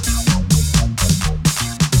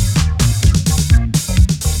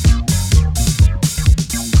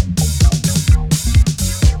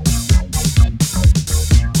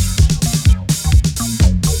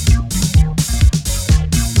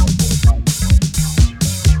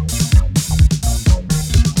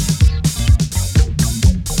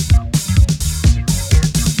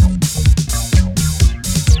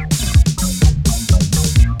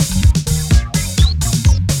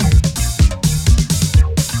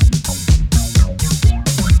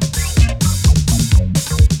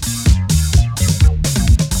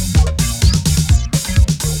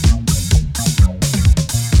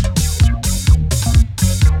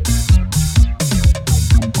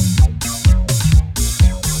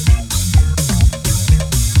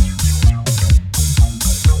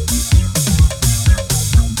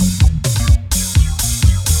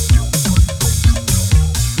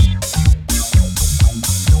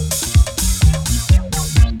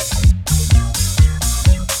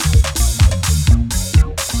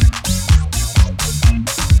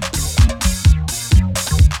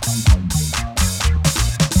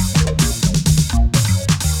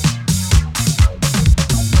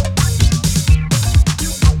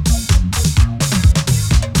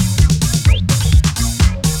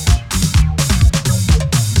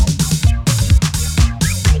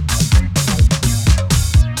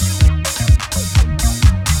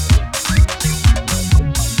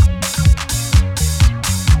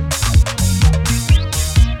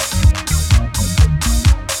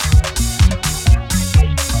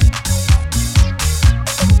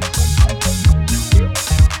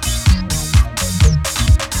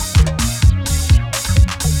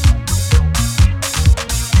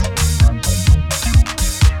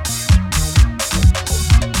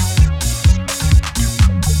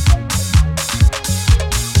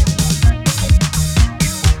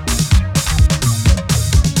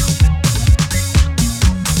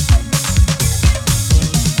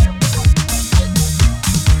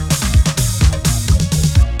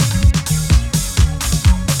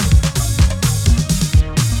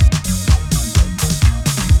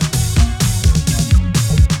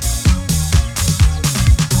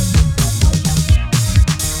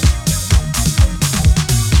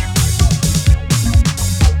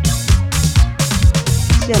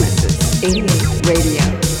 Genesis 88 Radio.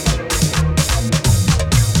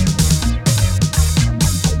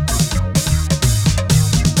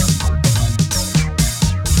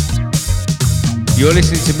 You're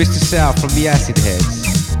listening to Mr. South from the AcidHeadZ.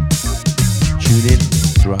 Tune in,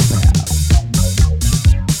 drop out.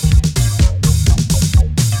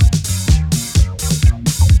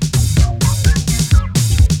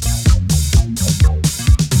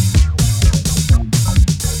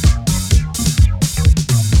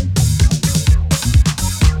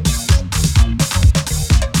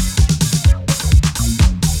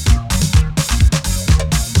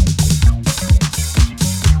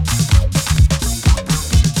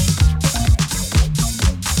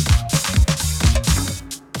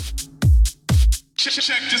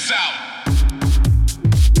 Check this out.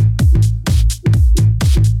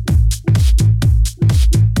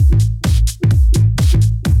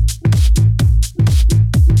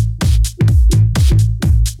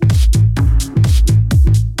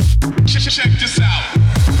 Check this out.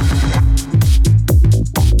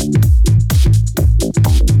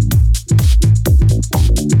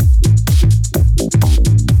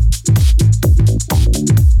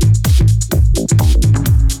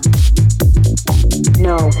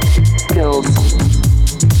 No pills.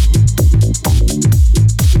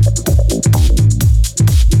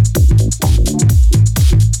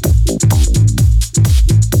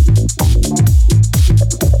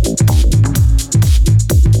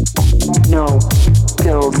 No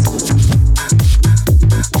pills.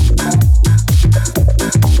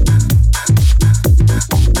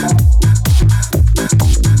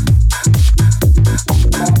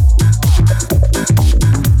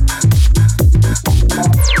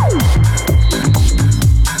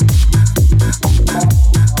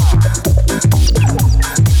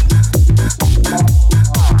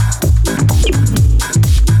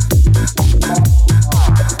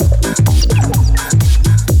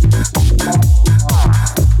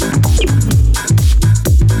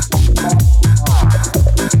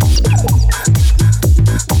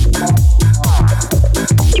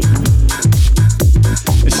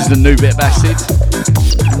 A new bit of acid.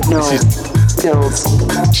 No pills.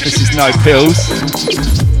 This is no pills.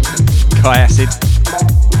 Kai acid.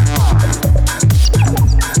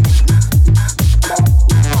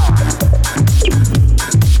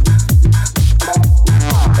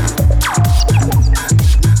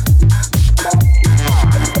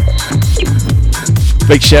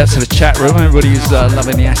 Big shout to the chat room. Everybody's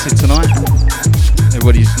loving the acid tonight.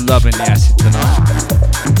 Everybody's loving the acid tonight.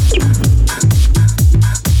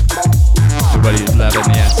 Everybody's loving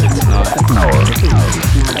the acid tonight.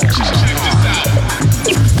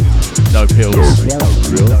 No pills.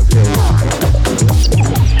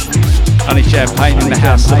 Only champagne in the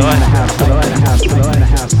house tonight.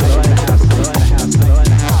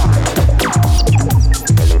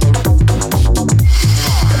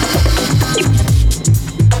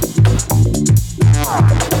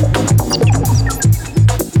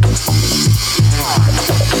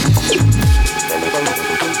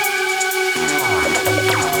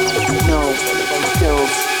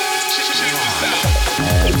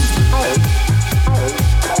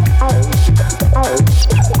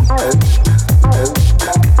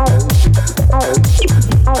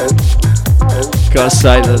 Gotta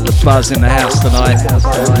say that the buzz in the house tonight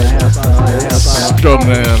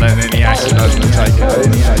stronger than any acid I'm gonna take.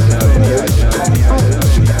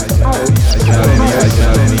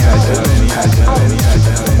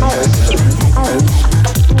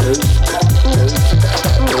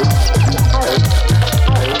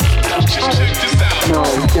 No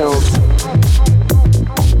pills.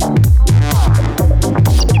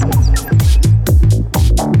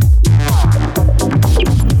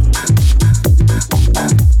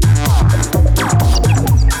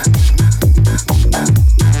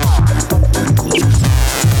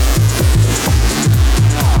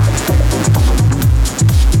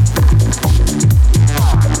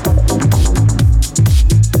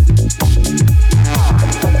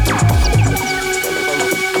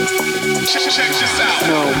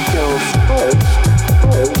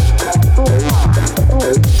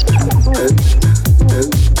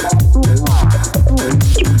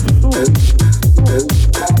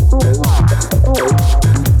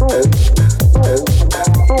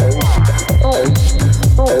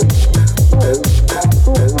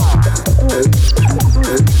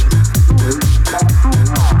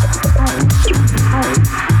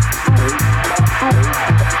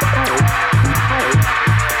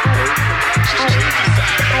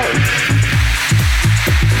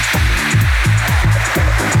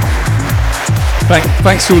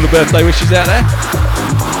 Thanks to all the birthday wishes out there.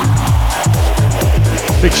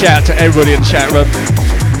 Big shout out to everybody in the chat room.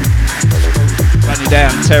 Run you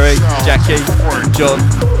down, Terry, Jackie, John,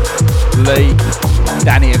 Lee,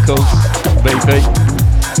 Danny of course, BP,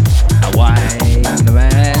 Wayne the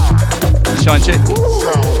man, Shine Chick,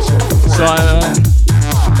 Simon,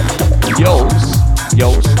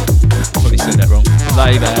 Yols, probably said that wrong,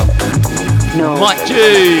 Laydown, Mike G,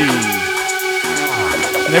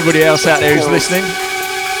 and everybody else out there who's listening.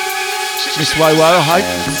 Miss Wowo, I hope.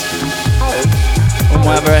 All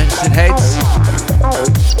my other acid heads.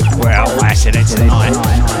 We're all acid heads tonight.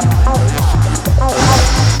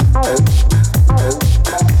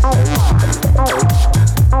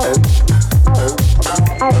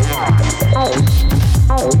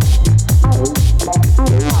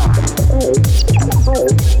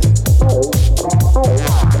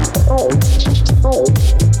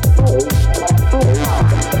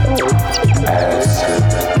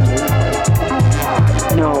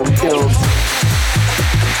 No pills.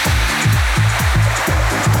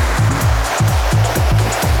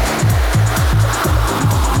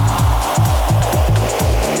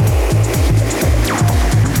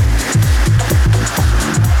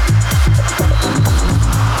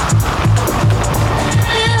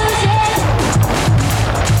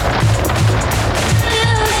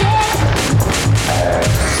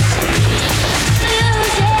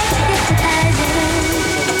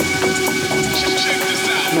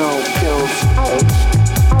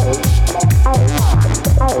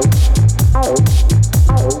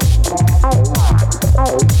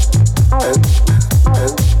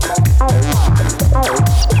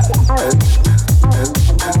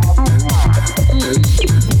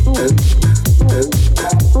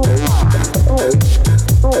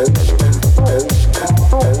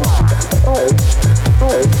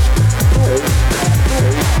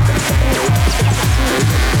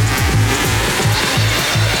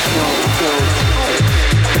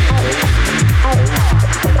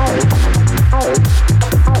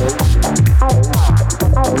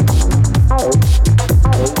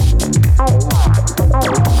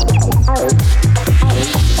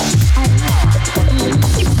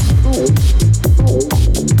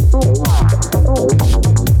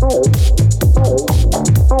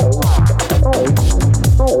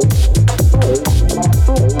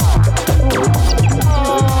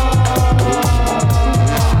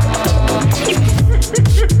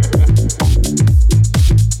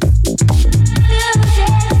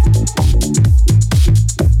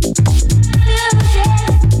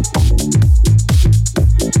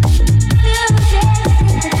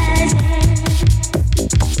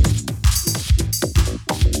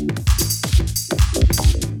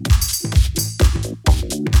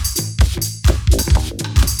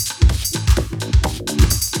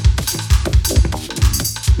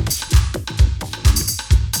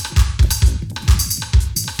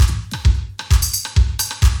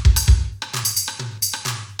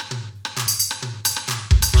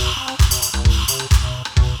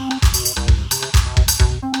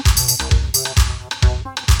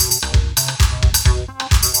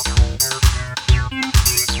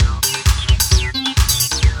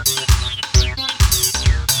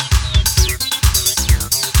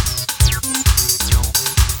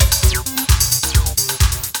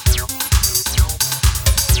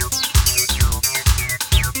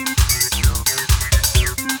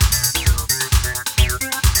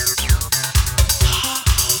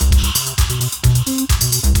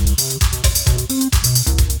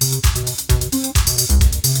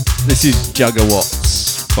 This is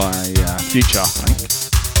Juggawatts by Future, I think.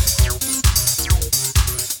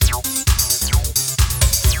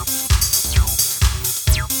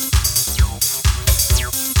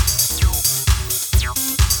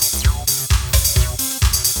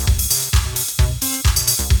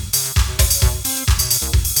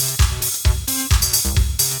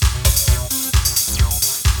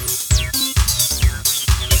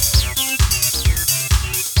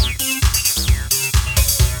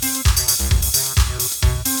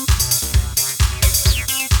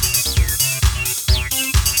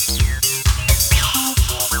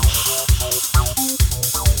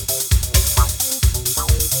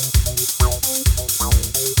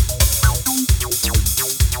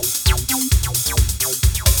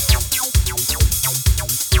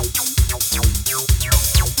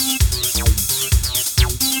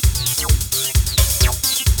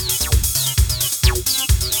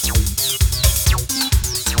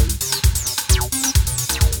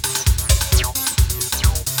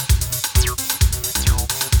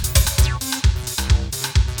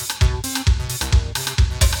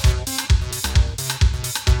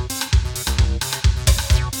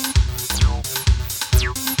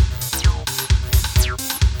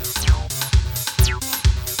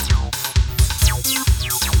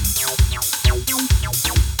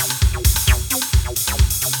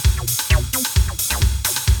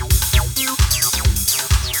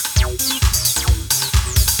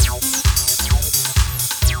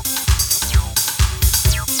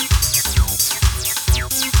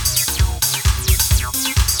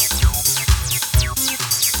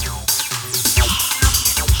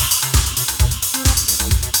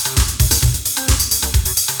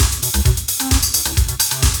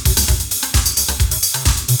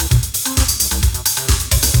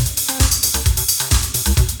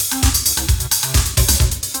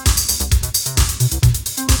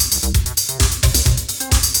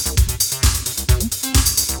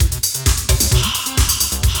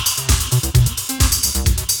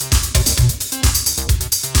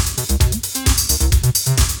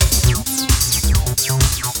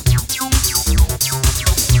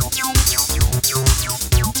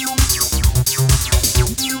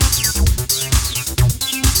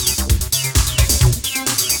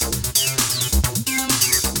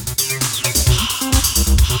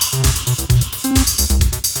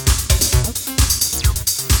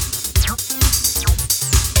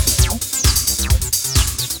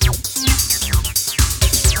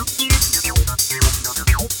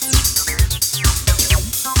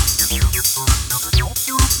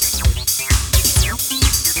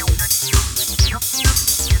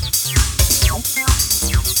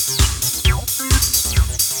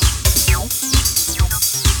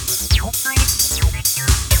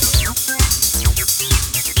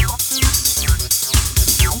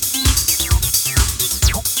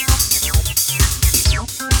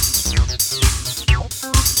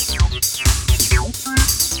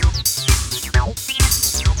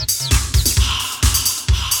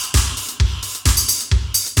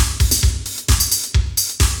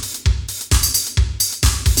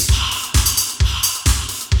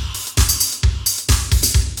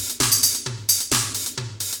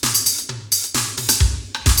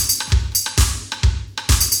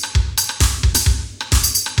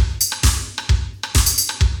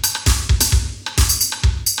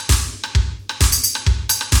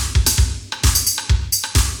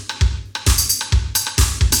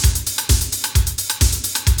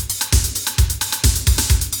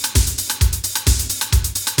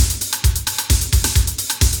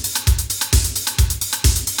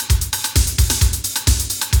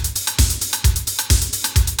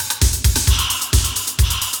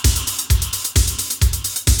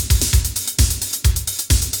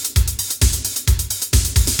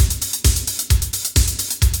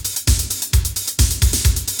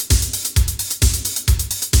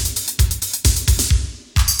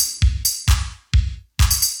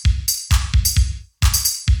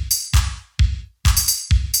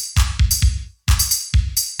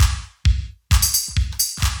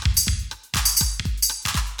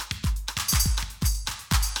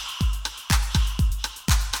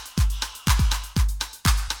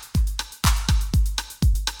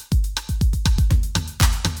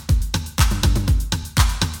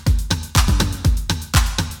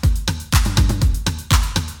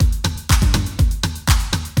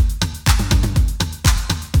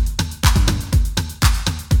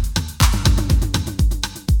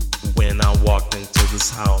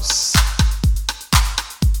 house.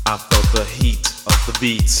 I felt the heat of the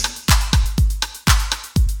beat.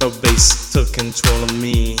 The bass took control of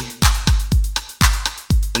me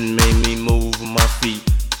and made me move my feet.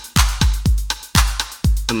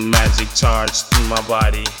 electric charge through my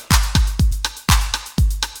body.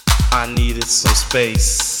 I needed some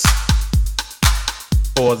space,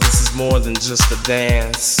 for this is more than just a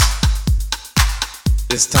dance.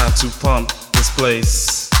 It's time to pump this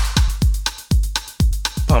place.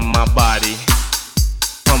 Pump my body,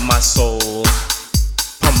 pump my soul,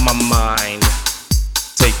 pump my mind,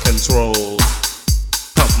 take control.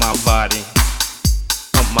 Pump my body,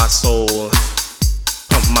 pump my soul,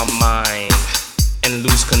 pump my mind, and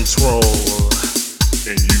lose control.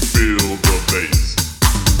 Can you feel the bass?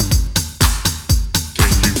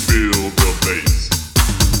 Can you feel the bass?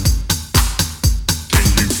 Can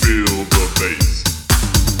you feel the bass?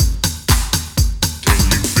 Can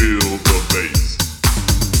you feel the bass?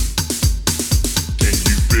 Can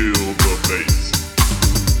you feel the bass?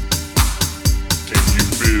 Can you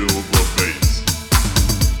feel the bass?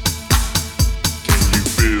 Can you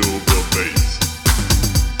feel the bass?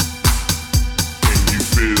 Can you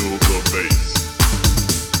feel the bass?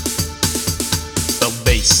 The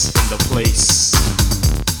bass in the place,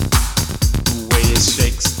 the way it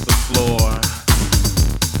shakes the floor,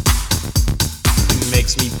 it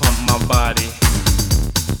makes me pump my body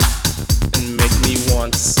and make me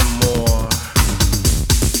want some more.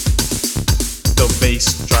 The bass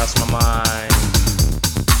drives my mind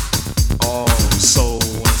all so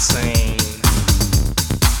insane.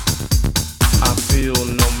 I feel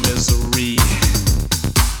no misery,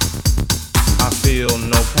 I feel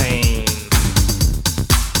no pain.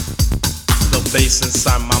 The bass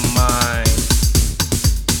inside my mind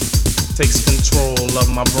takes control of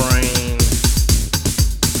my brain.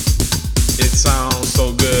 It sounds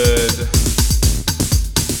so good,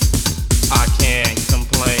 I can't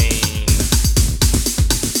complain.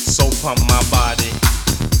 So pump my body,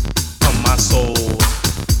 pump my soul,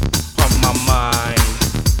 pump my mind,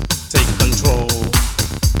 take control.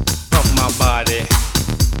 Pump my body,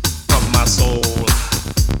 pump my soul,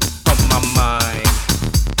 pump my mind,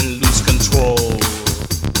 and lose control.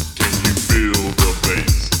 Can you feel the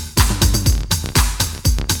bass?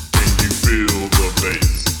 Can you feel the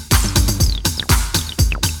bass?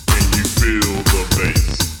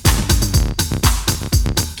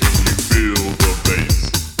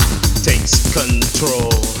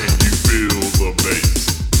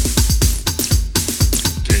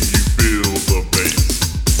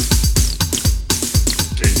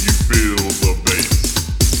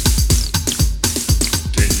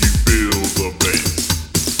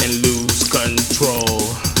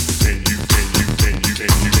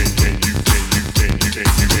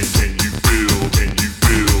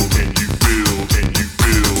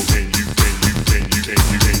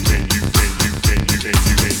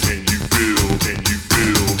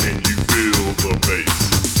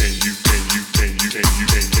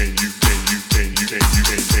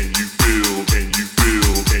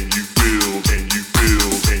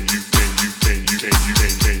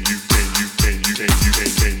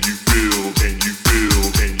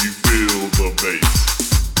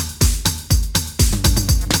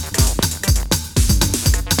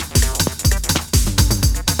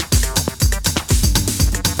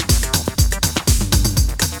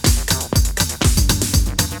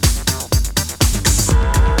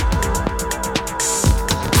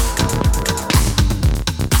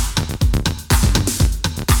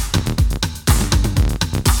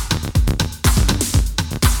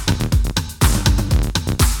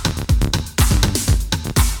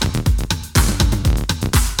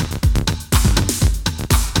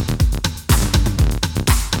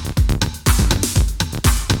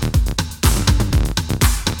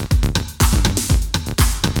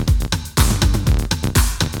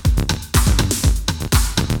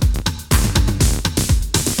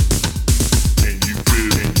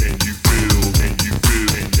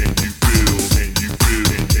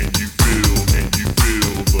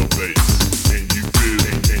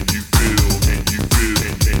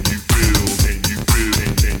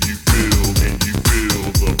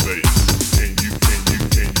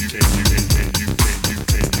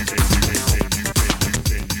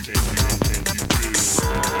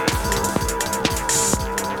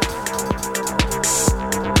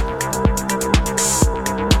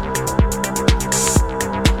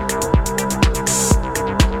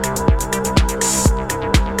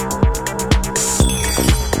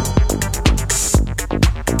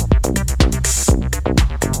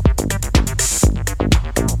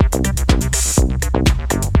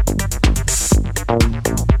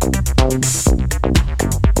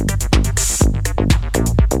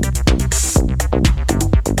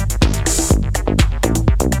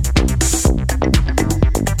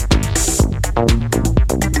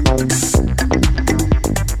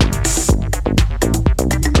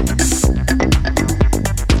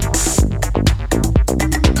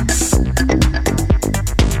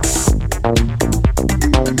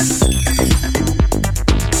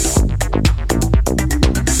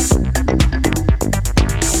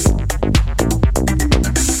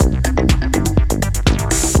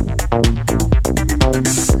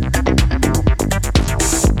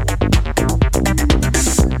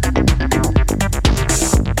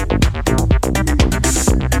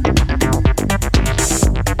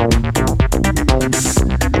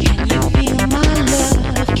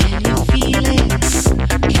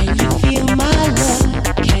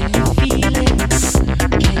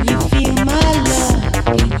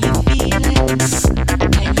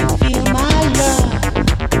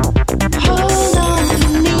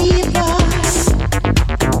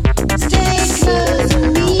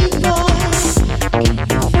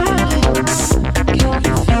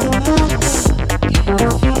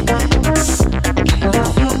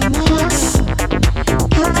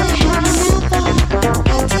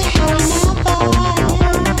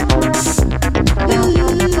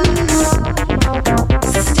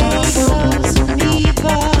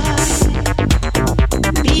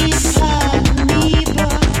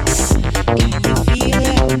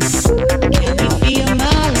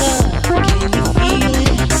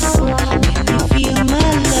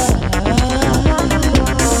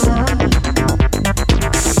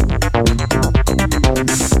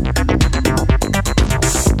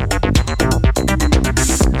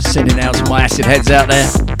 acid heads out there,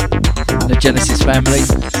 and the Genesis family.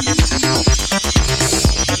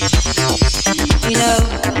 You know,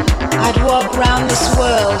 I'd walk round this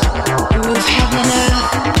world and move heaven and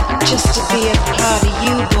earth just to be a part of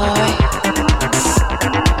you, boy.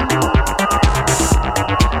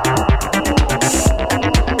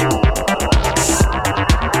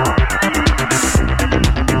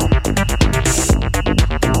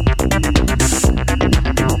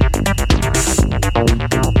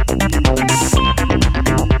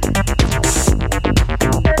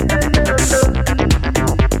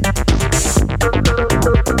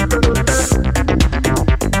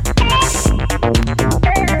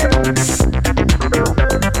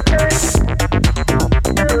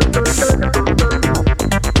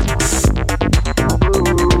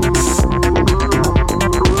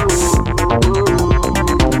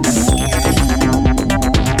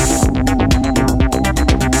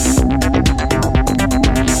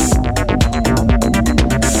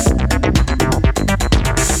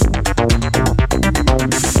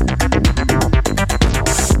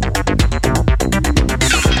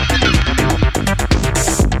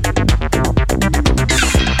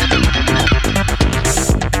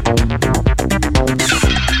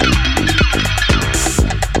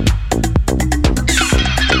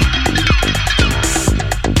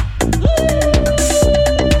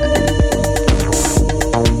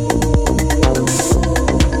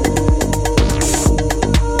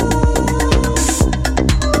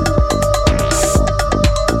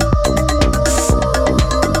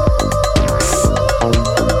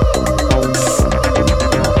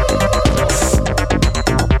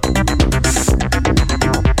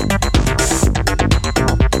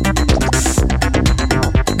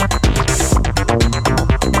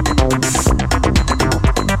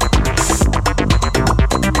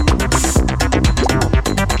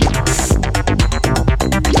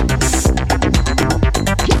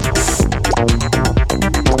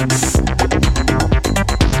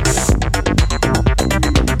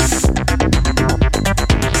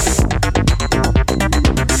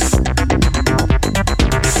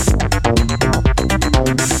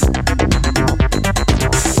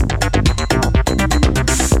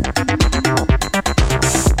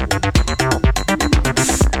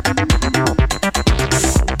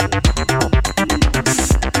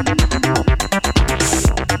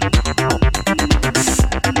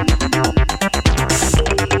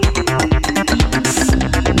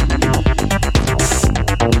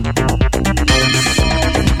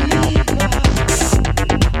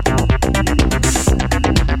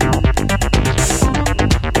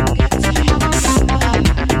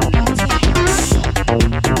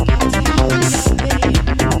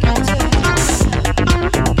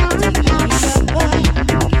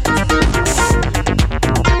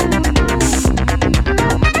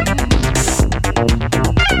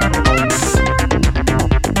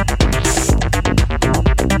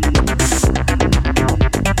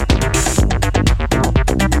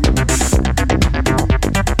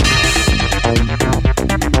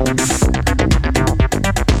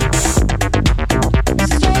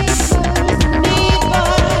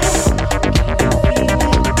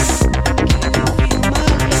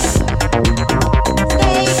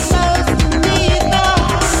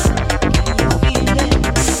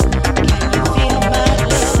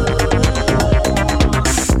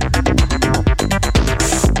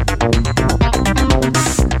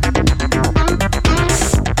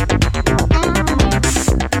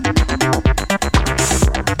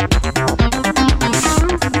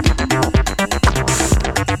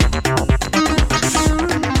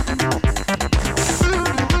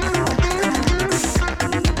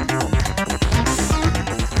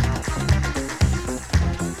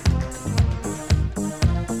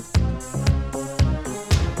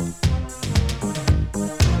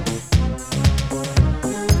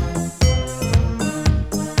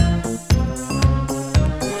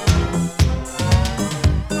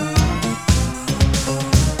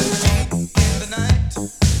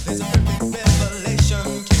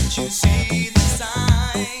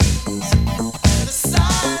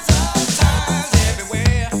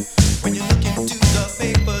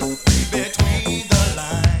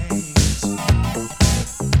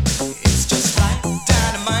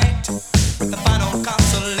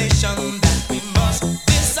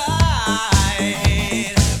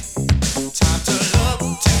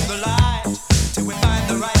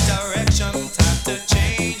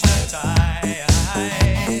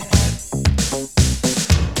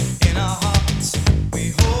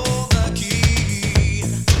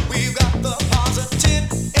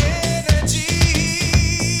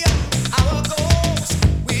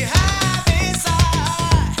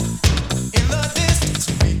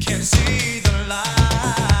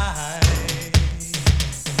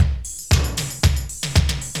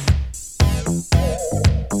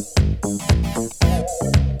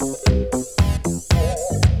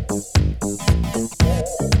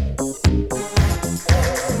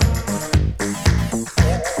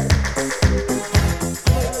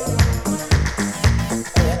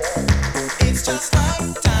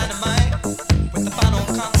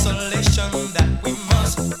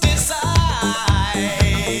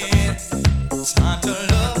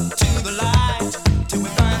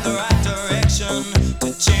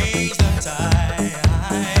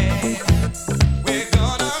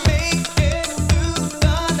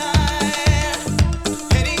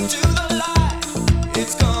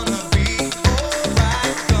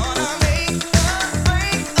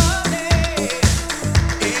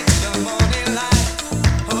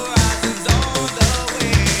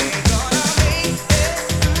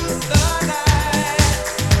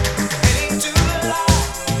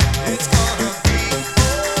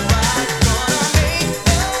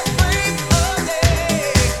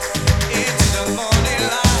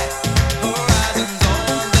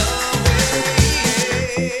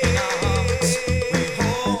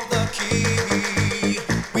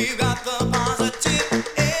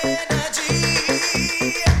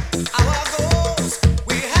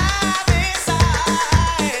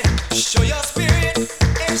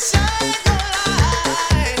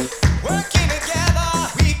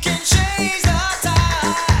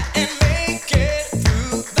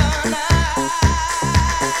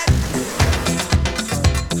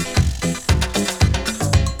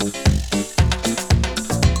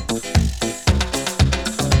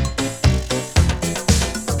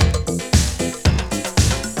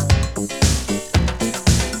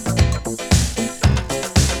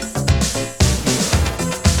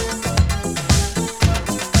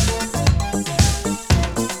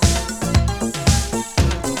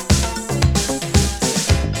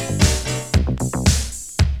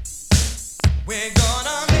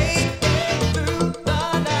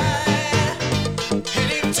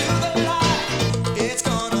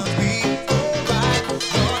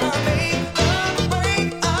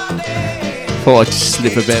 Thought I'd just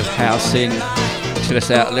slip a bit of house in, chill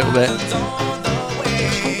us out a little bit.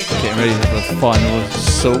 Getting ready for the final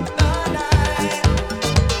assault.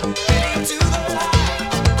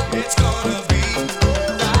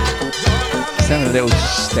 Just having a little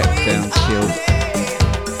step down chill.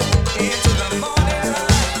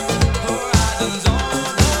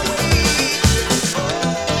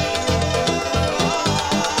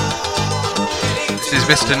 This is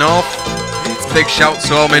Mr. North. Big shout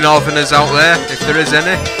to all my northerners out there, if there is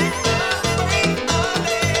any.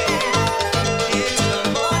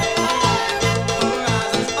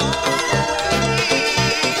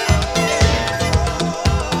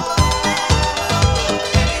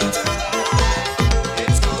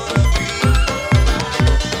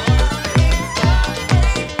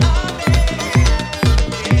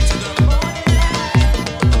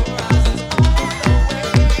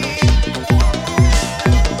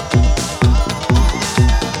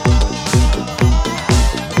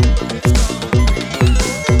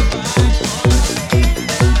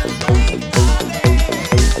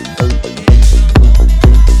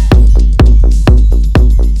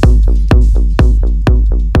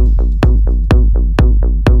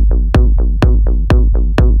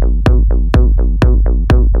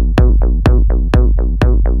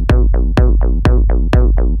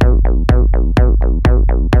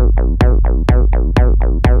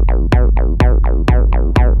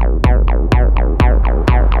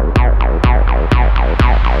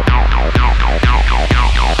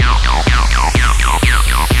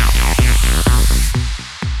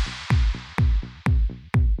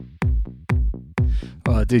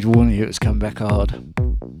 I did warn you it was coming back hard.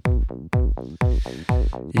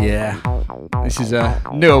 Yeah, this is a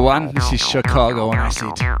newer one. This is Chicago on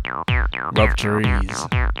Acid. Love Trees.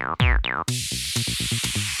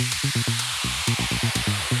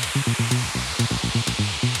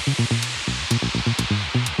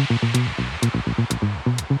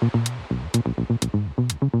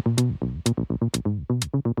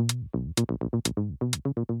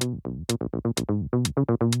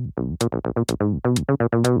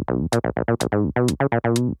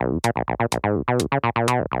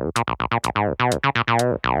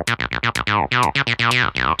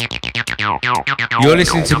 You're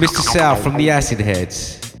listening to Mr. South from the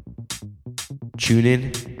AcidHeadZ. Tune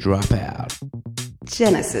in, drop out.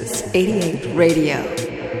 Genesis 88 Radio.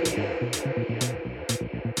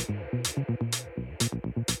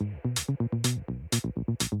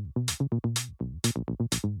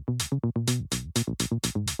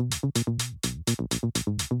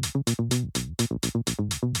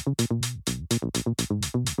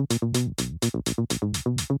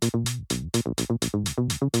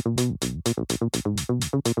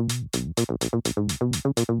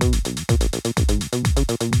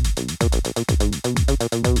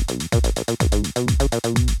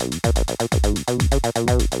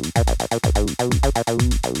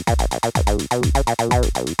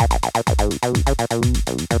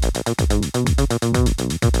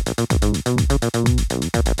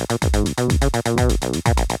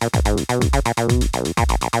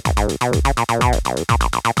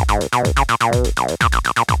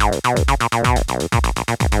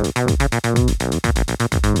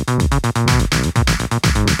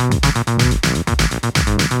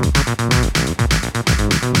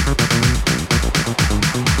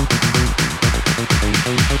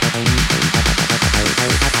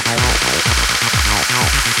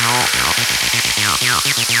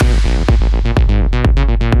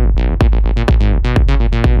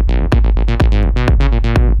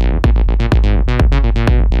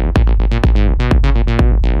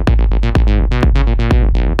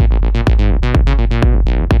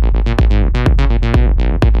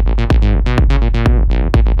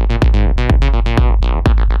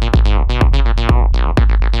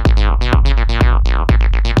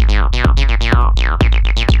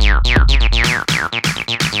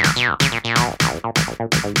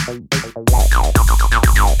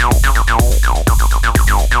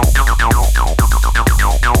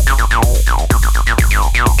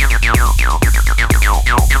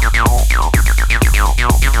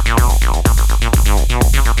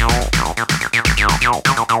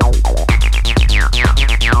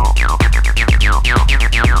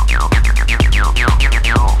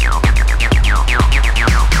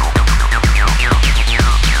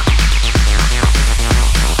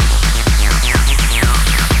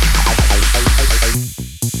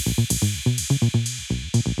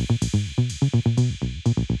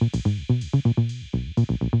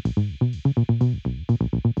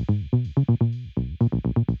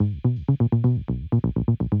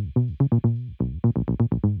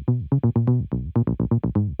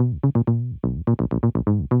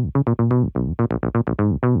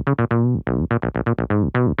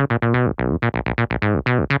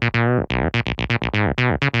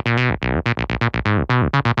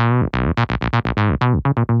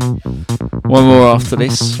 after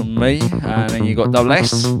this from me, and then you got Double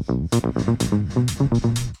S.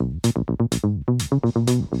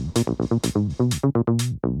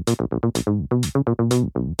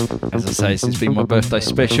 As I say, this has been my birthday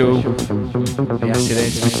special. The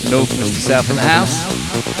AcidHeadZ, Mr. North, Mr. South in the house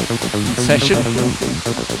session.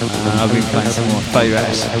 I've been playing some of my favourite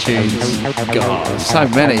acid tunes. God, so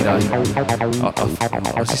many though.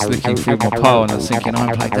 I was just looking through my pile and I was thinking, I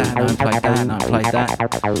haven't played that, and I haven't played that, and I haven't played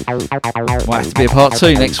that. Might have to be a part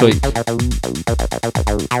 2 next week.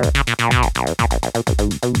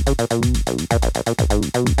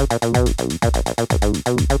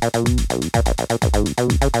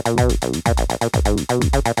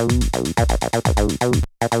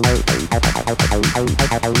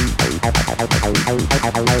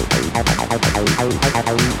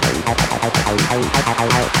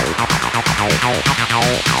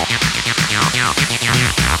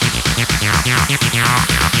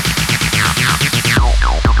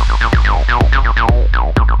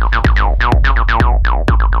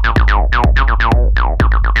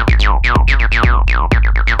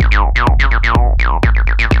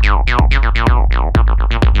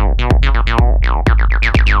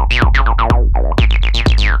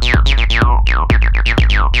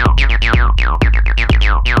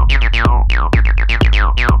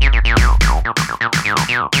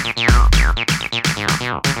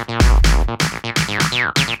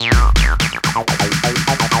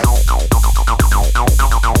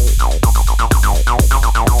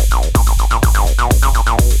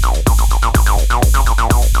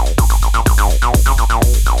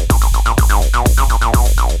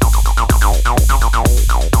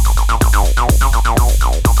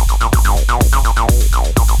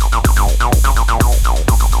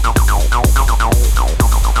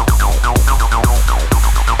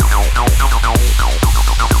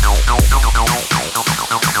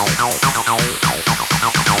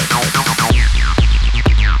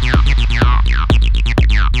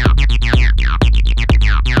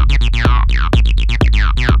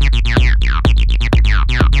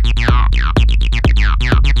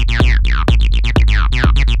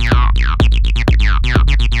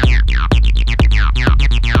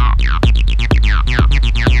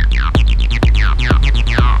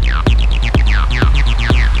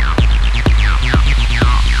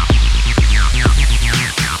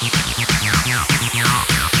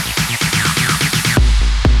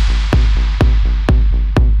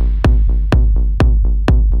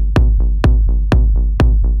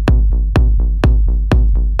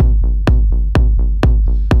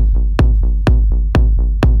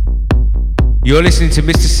 You're listening to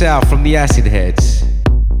Mr. South from the AcidHeadZ.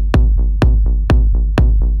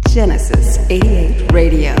 Genesis 88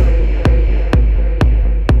 Radio.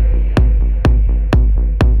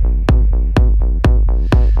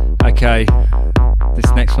 Okay, this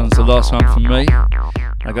next one's the last one from me.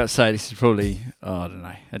 I got to say, this is probably, I don't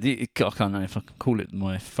know. I can't know if I can call it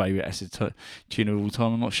my favourite acid tune of all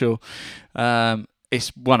time. I'm not sure.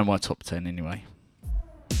 It's one of my top 10 anyway.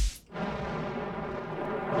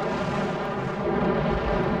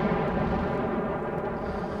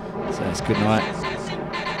 So it's good night.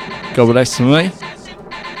 God bless to me.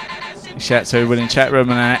 Shout out to everybody in the chat room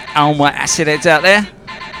and all my AcidHeadZ out there.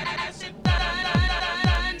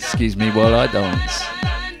 Excuse me while I dance.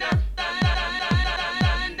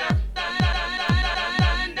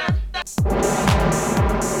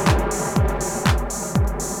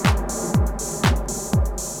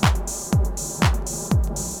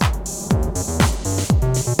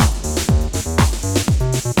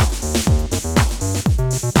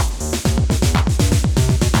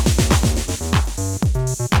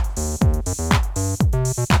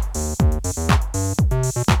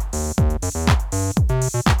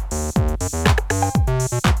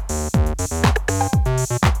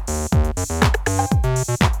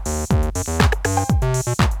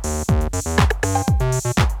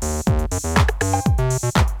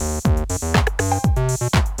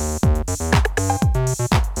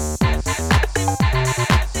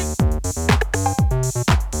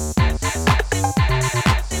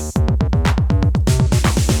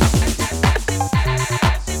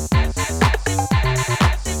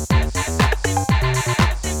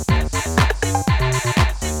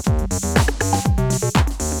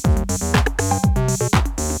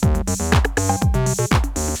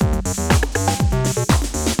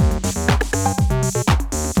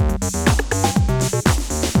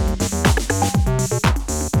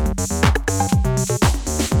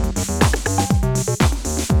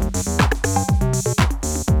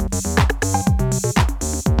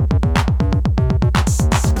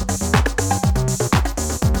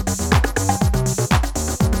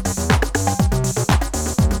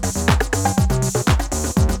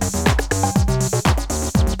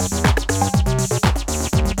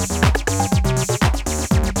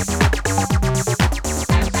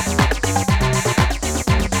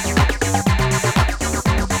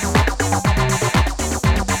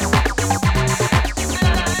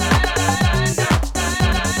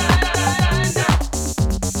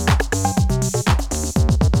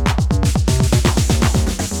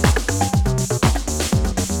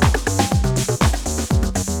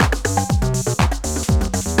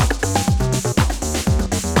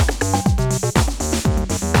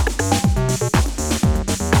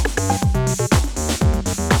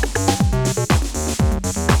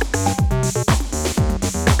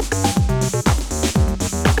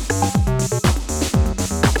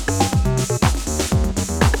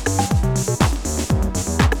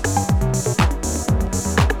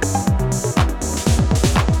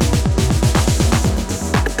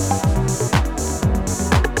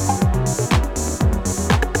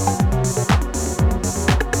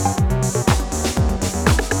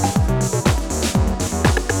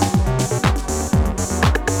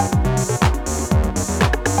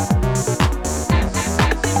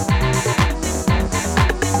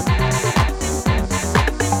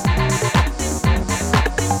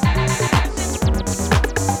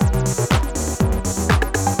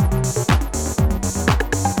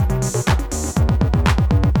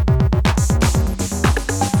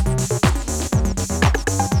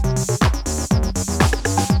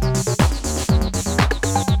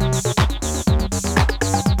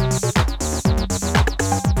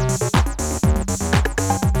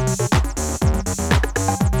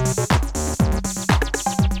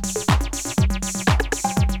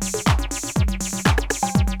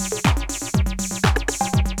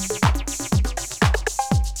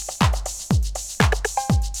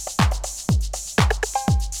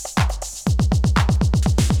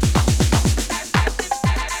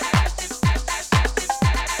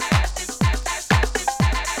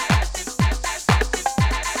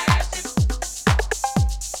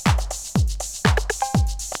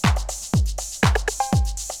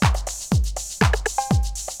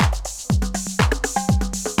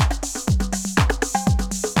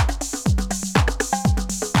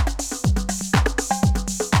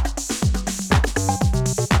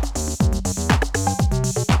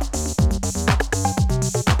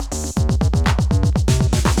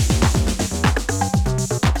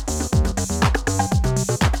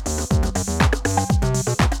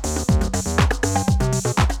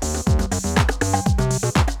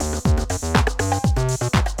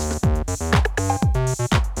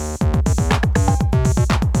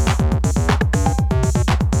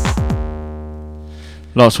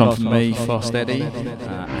 Last one from me, Fast Eddie,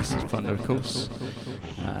 Acid Thunder, of course.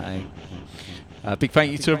 Big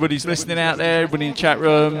thank you to everybody who's listening out there, everybody in the chat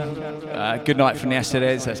room. Good night from the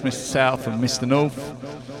AcidHeadZ. That's Mr. South and Mr. North.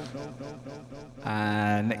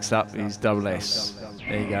 And next up is Double S.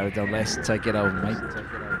 There you go, Double S. Take it over, mate.